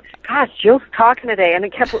getting, gosh, Jill's talking today, and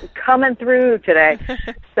it kept coming through today.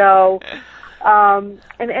 So,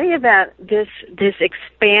 in any event, this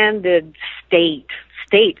expanded states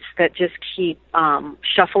that just keep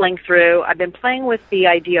shuffling through. I've been playing with the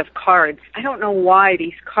idea of cards. I don't know why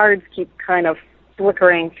these cards keep kind of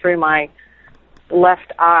flickering through my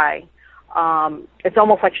left eye. It's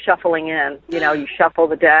almost like shuffling in. You know, you shuffle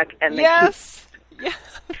the deck, and they keep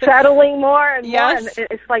settling more and more. And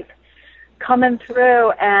it's like coming through,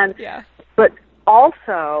 and but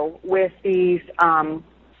also with these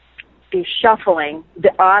shuffling,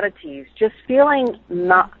 the oddities, just feeling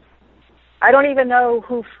not. I don't even know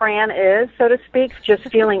who Fran is, so to speak. Just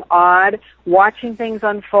feeling odd, watching things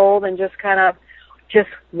unfold, and just kind of just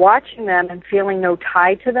watching them and feeling no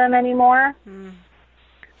tie to them anymore.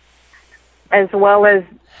 As well as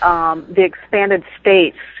the expanded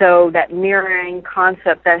states, so that mirroring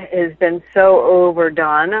concept that has been so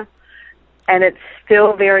overdone. And it's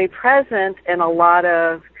still very present in a lot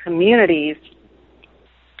of communities,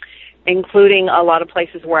 including a lot of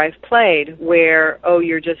places where I've played, where,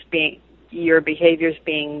 your behavior's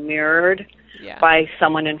being mirrored by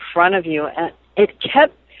someone in front of you. And it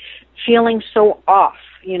kept feeling so off,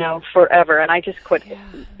 forever. And I just quit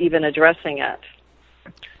even addressing it.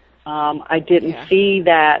 I didn't see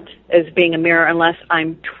that as being a mirror unless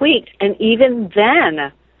I'm tweaked. And even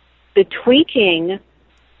then, the tweaking,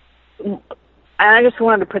 and I just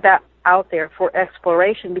wanted to put that out there for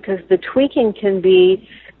exploration, because the tweaking can be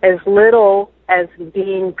as little as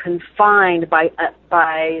being confined by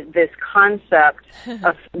this concept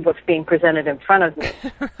of what's being presented in front of me.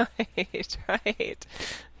 Right.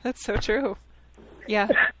 That's so true. Yeah.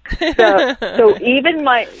 So even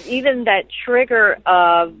that trigger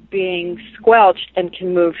of being squelched and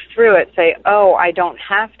can move through it, say, oh, I don't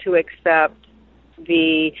have to accept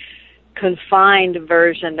the confined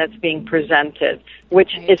version that's being presented,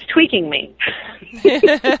 which is tweaking me.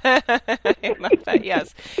 I love that.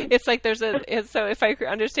 Yes, it's like so if I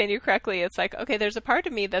understand you correctly, it's like, okay, there's a part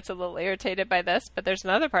of me that's a little irritated by this, but there's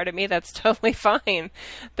another part of me that's totally fine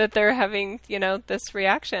that they're having, this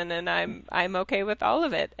reaction, and I'm okay with all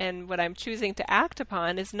of it. And what I'm choosing to act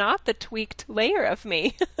upon is not the tweaked layer of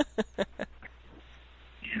me.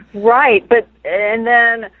 Right, and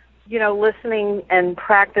then listening and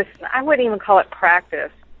practice, I wouldn't even call it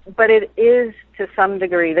practice, but it is to some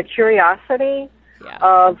degree the curiosity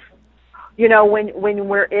of, when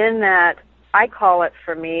we're in that, I call it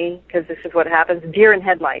for me, because this is what happens, deer in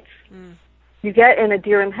headlights. You get in a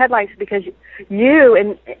deer in headlights because you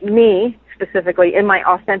and me specifically, in my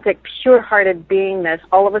authentic, pure-hearted beingness,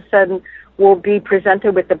 all of a sudden will be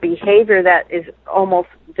presented with the behavior that is almost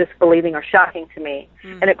disbelieving or shocking to me.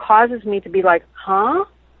 And it causes me to be like, huh?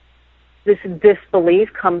 This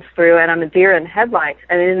disbelief comes through, and I'm a deer in headlights.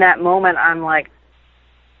 And in that moment, I'm like,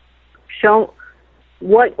 show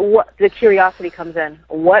what the curiosity comes in.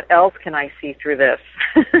 What else can I see through this?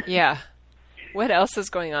 Yeah. What else is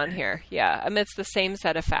going on here? Yeah. Amidst the same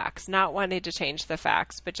set of facts, not wanting to change the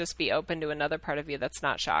facts, but just be open to another part of you that's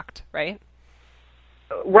not shocked, right?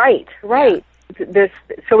 Right. Yeah.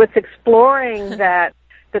 So it's exploring that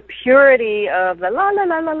the purity of the la la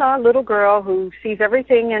la la la little girl who sees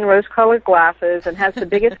everything in rose-colored glasses and has the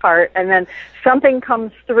biggest heart, and then something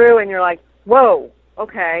comes through, and you're like, "Whoa,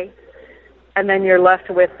 okay," and then you're left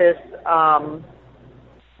with this. I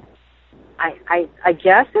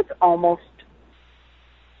guess it's almost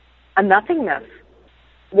a nothingness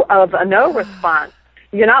of a no response.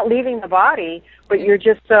 You're not leaving the body, but you're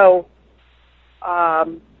just so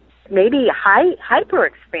maybe hyper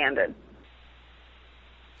expanded.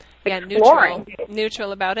 Yeah,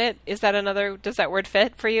 neutral about it. Is that does that word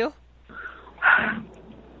fit for you?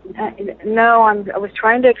 No, I was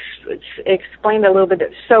trying to explain a little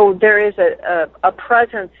bit. So there is a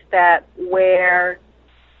presence where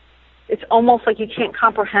it's almost like you can't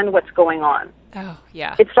comprehend what's going on. Oh,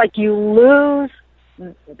 yeah. It's like you lose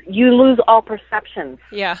all perceptions.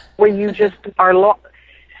 Yeah. Where you just are lost.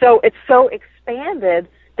 So it's so expanded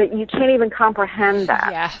that you can't even comprehend that.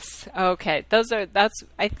 Yes. Okay.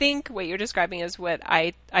 I think what you're describing is what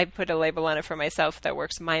I put a label on it for myself that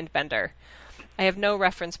works mind bender. I have no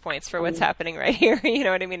reference points for what's happening right here. You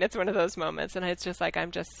know what I mean? It's one of those moments, and it's just like I'm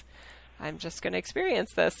just going to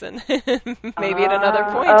experience this, and maybe at another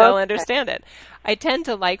point I'll understand it. I tend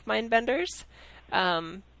to like mind benders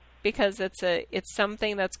because it's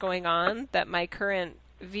something that's going on that my current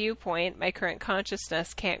viewpoint, my current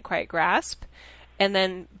consciousness can't quite grasp. And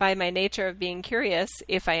then by my nature of being curious,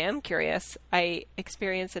 if I am curious, I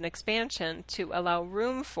experience an expansion to allow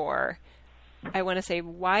room for, I want to say,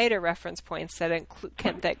 wider reference points that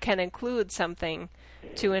can include something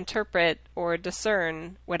to interpret or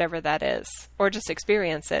discern whatever that is, or just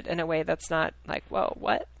experience it in a way that's not like, whoa,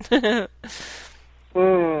 what? Right.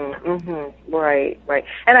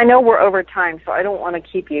 And I know we're over time, so I don't want to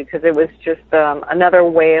keep you because it was just another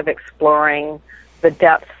way of exploring the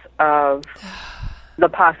depths of the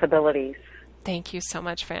possibilities. Thank you so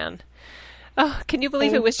much, Fran. Oh, can you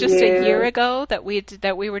believe it was just a year ago that we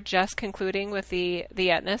were just concluding with the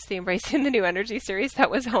Etness, the Embracing the New Energy series? That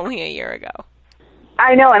was only a year ago.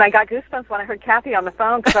 I know, and I got goosebumps when I heard Kathy on the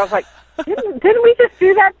phone because I was like, didn't we just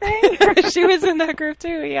do that thing? She was in that group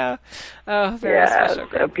too, yeah. Oh, very special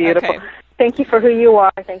group. So beautiful. Okay. Thank you for who you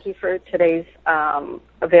are. Thank you for today's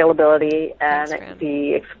availability and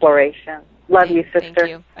the exploration. Love you, sister. Thank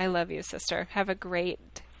you. I love you, sister. Have a great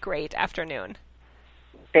afternoon.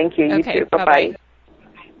 Thank you. You too. Bye-bye.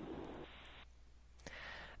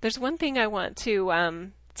 There's one thing I want to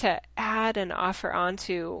add and offer on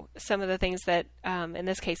to some of the things that, in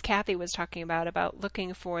this case, Kathy was talking about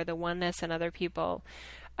looking for the oneness in other people.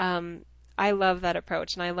 I love that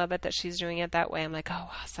approach, and I love it that she's doing it that way. I'm like,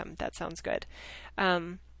 oh, awesome. That sounds good.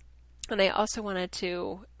 And I also wanted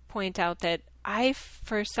to point out that I,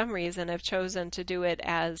 for some reason, have chosen to do it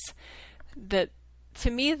as to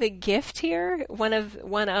me, the gift here, one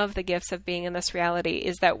of the gifts of being in this reality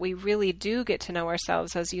is that we really do get to know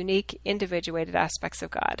ourselves as unique, individuated aspects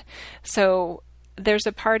of God. So there's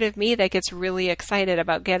a part of me that gets really excited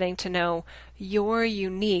about getting to know your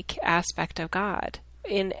unique aspect of God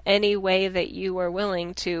in any way that you are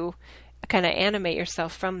willing to kind of animate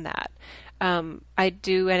yourself from that. I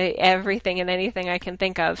do everything and anything I can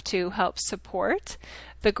think of to help support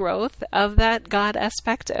the growth of that God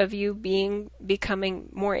aspect of you becoming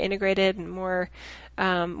more integrated and more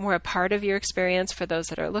a part of your experience for those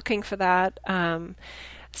that are looking for that.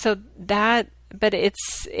 But do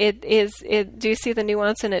you see the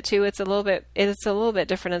nuance in it too? It's a little bit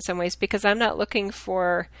different in some ways because I'm not looking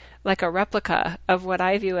for like a replica of what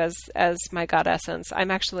I view as my God essence.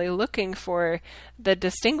 I'm actually looking for the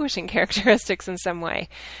distinguishing characteristics in some way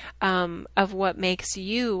of what makes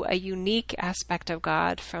you a unique aspect of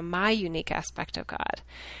God from my unique aspect of God.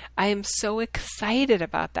 I am so excited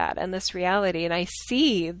about that and this reality, and I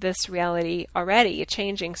see this reality already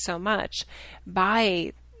changing so much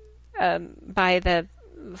by the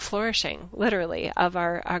flourishing, literally, of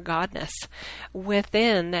our godness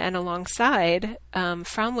within and alongside,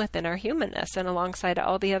 from within our humanness and alongside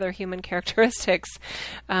all the other human characteristics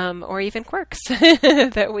or even quirks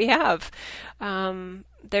that we have.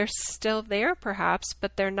 They're still there, perhaps,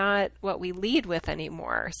 but they're not what we lead with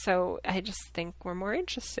anymore. So I just think we're more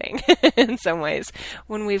interesting in some ways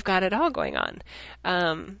when we've got it all going on.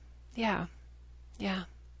 Yeah.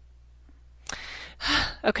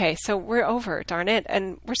 Okay, so we're over, darn it.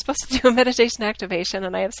 And we're supposed to do a meditation activation,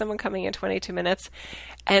 and I have someone coming in 22 minutes,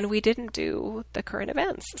 and we didn't do the current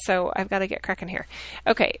events. So I've got to get cracking here.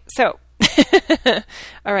 Okay, so,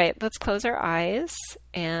 all right, let's close our eyes,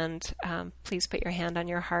 and please put your hand on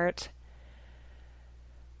your heart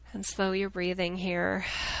and slow your breathing here.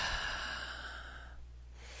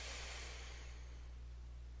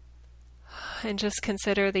 And just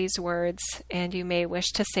consider these words, and you may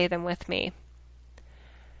wish to say them with me.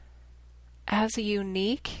 As a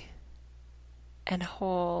unique and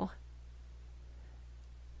whole,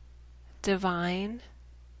 divine,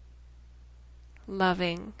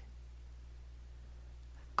 loving,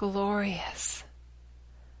 glorious,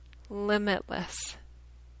 limitless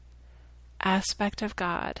aspect of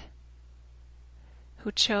God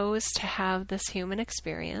who chose to have this human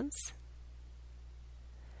experience,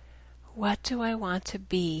 what do I want to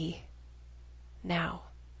be now?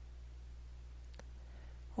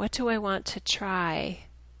 What do I want to try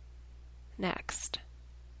next?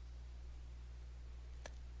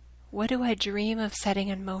 What do I dream of setting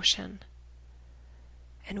in motion?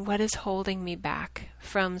 And what is holding me back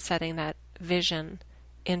from setting that vision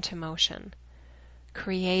into motion,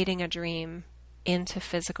 creating a dream into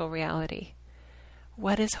physical reality?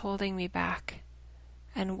 What is holding me back,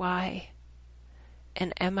 and why?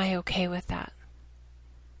 And am I okay with that?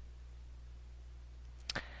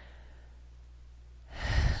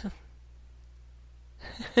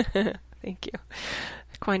 Thank you.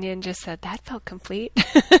 Kuan Yin just said, that felt complete.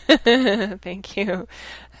 Thank you.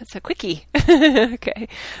 That's a quickie. Okay.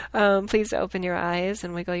 Please open your eyes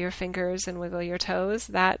and wiggle your fingers and wiggle your toes.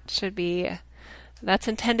 That's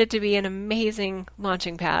intended to be an amazing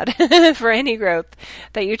launching pad for any growth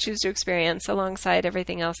that you choose to experience alongside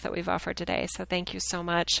everything else that we've offered today. So thank you so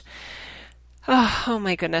much. Oh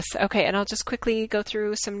my goodness. Okay. And I'll just quickly go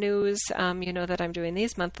through some news. You know that I'm doing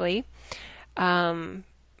these monthly.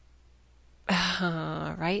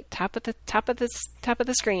 Right, top of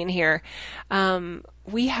the screen here.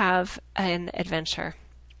 We have an adventure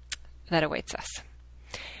that awaits us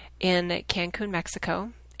in Cancun,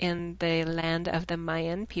 Mexico, in the land of the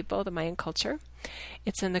Mayan people, the Mayan culture.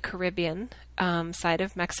 It's in the Caribbean side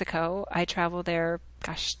of Mexico. I travel there,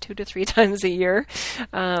 2 to 3 times a year.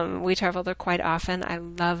 We travel there quite often. I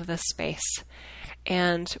love this space.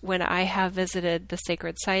 And when I have visited the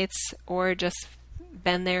sacred sites or just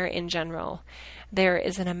been there in general, there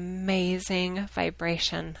is an amazing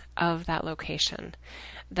vibration of that location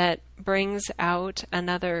that brings out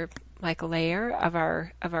another layer of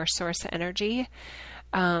our source energy.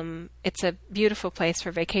 It's a beautiful place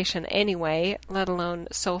for vacation anyway, let alone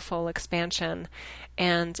soulful expansion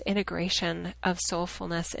and integration of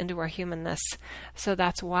soulfulness into our humanness. So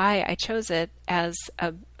that's why I chose it as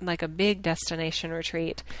a big destination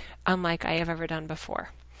retreat, unlike I have ever done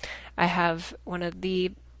before. I have one of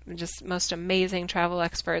the just most amazing travel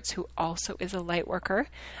experts who also is a light worker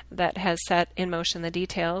that has set in motion the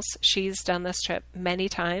details. She's done this trip many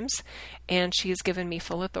times, and she's given me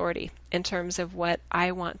full authority in terms of what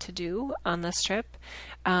I want to do on this trip.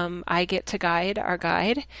 I get to guide our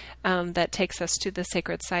guide that takes us to the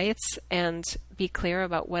sacred sites and be clear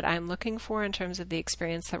about what I'm looking for in terms of the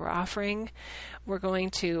experience that we're offering. We're going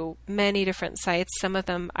to many different sites. Some of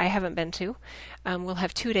them I haven't been to. We'll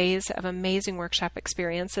have 2 days of amazing workshop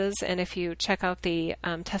experiences. And if you check out the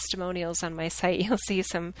testimonials on my site, you'll see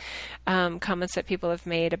some comments that people have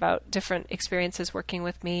made about different experiences working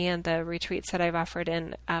with me and the retreats that I've offered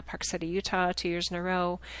in Park City, Utah, 2 years in a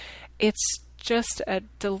row. It's just a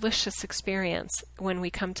delicious experience when we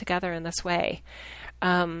come together in this way.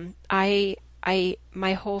 My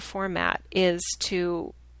whole format is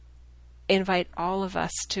to invite all of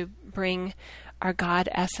us to bring our God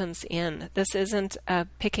essence in. This isn't a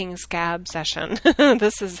picking scab session.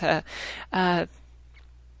 This is a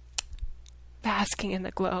basking in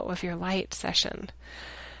the glow of your light session.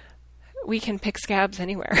 We can pick scabs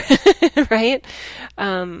anywhere, right?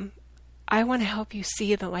 I want to help you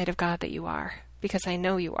see the light of God that you are, because I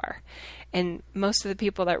know you are. And most of the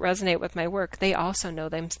people that resonate with my work, they also know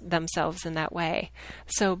themselves in that way.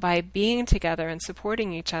 So by being together and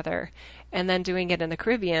supporting each other and then doing it in the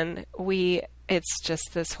Caribbean, it's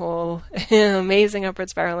just this whole amazing upward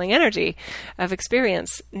spiraling energy of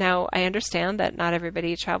experience. Now, I understand that not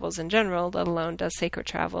everybody travels in general, let alone does sacred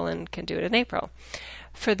travel and can do it in April.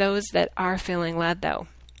 For those that are feeling led, though,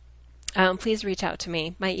 please reach out to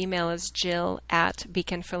me. My email is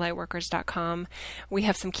jill@beaconforlightworkers.com. We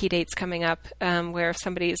have some key dates coming up where if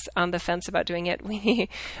somebody's on the fence about doing it,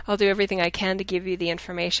 I'll do everything I can to give you the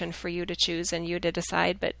information for you to choose and you to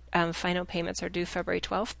decide, but final payments are due February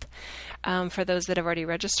 12th for those that have already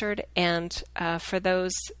registered. And for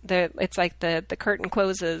those, it's like the curtain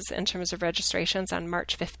closes in terms of registrations on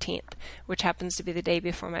March 15th, which happens to be the day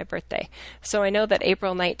before my birthday. So I know that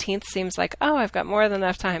April 19th seems like, oh, I've got more than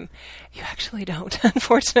enough time. You actually don't,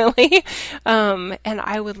 unfortunately. And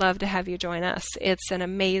I would love to have you join us. It's an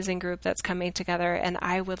amazing group that's coming together, and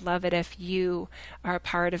I would love it if you are a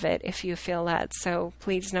part of it, if you feel led. So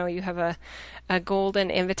please know you have a golden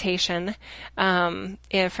invitation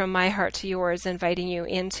from my heart to yours, inviting you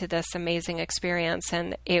into this amazing experience,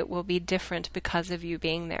 and it will be different because of you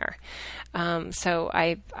being there. So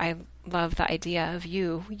I love the idea of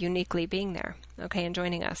you uniquely being there, okay, and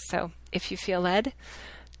joining us. So if you feel led,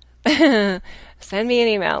 send me an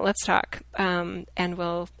email. Let's talk, and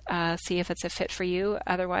we'll see if it's a fit for you.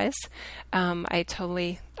 Otherwise, I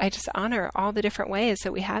just honor all the different ways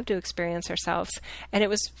that we have to experience ourselves. And it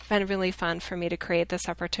was been really fun for me to create this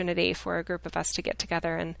opportunity for a group of us to get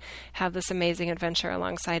together and have this amazing adventure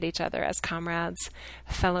alongside each other as comrades,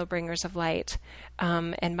 fellow bringers of light,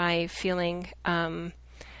 and my feeling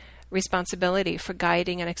responsibility for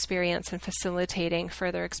guiding an experience and facilitating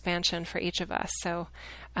further expansion for each of us. So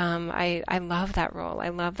I love that role. I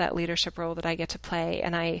love that leadership role that I get to play,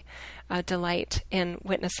 and I delight in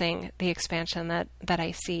witnessing the expansion that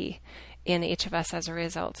I see in each of us as a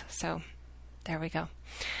result. So there we go.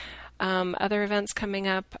 Other events coming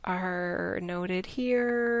up are noted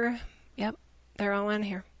here. Yep, they're all on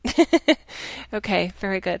here. Okay,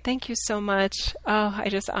 very good. Thank you so much. Oh, I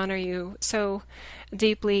just honor you so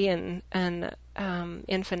deeply and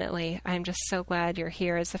infinitely. I'm just so glad you're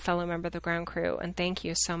here as a fellow member of the ground crew, and thank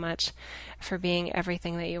you so much for being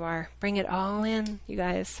everything that you are. Bring it all in, you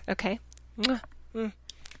guys. Okay?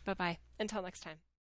 Bye-bye. Until next time.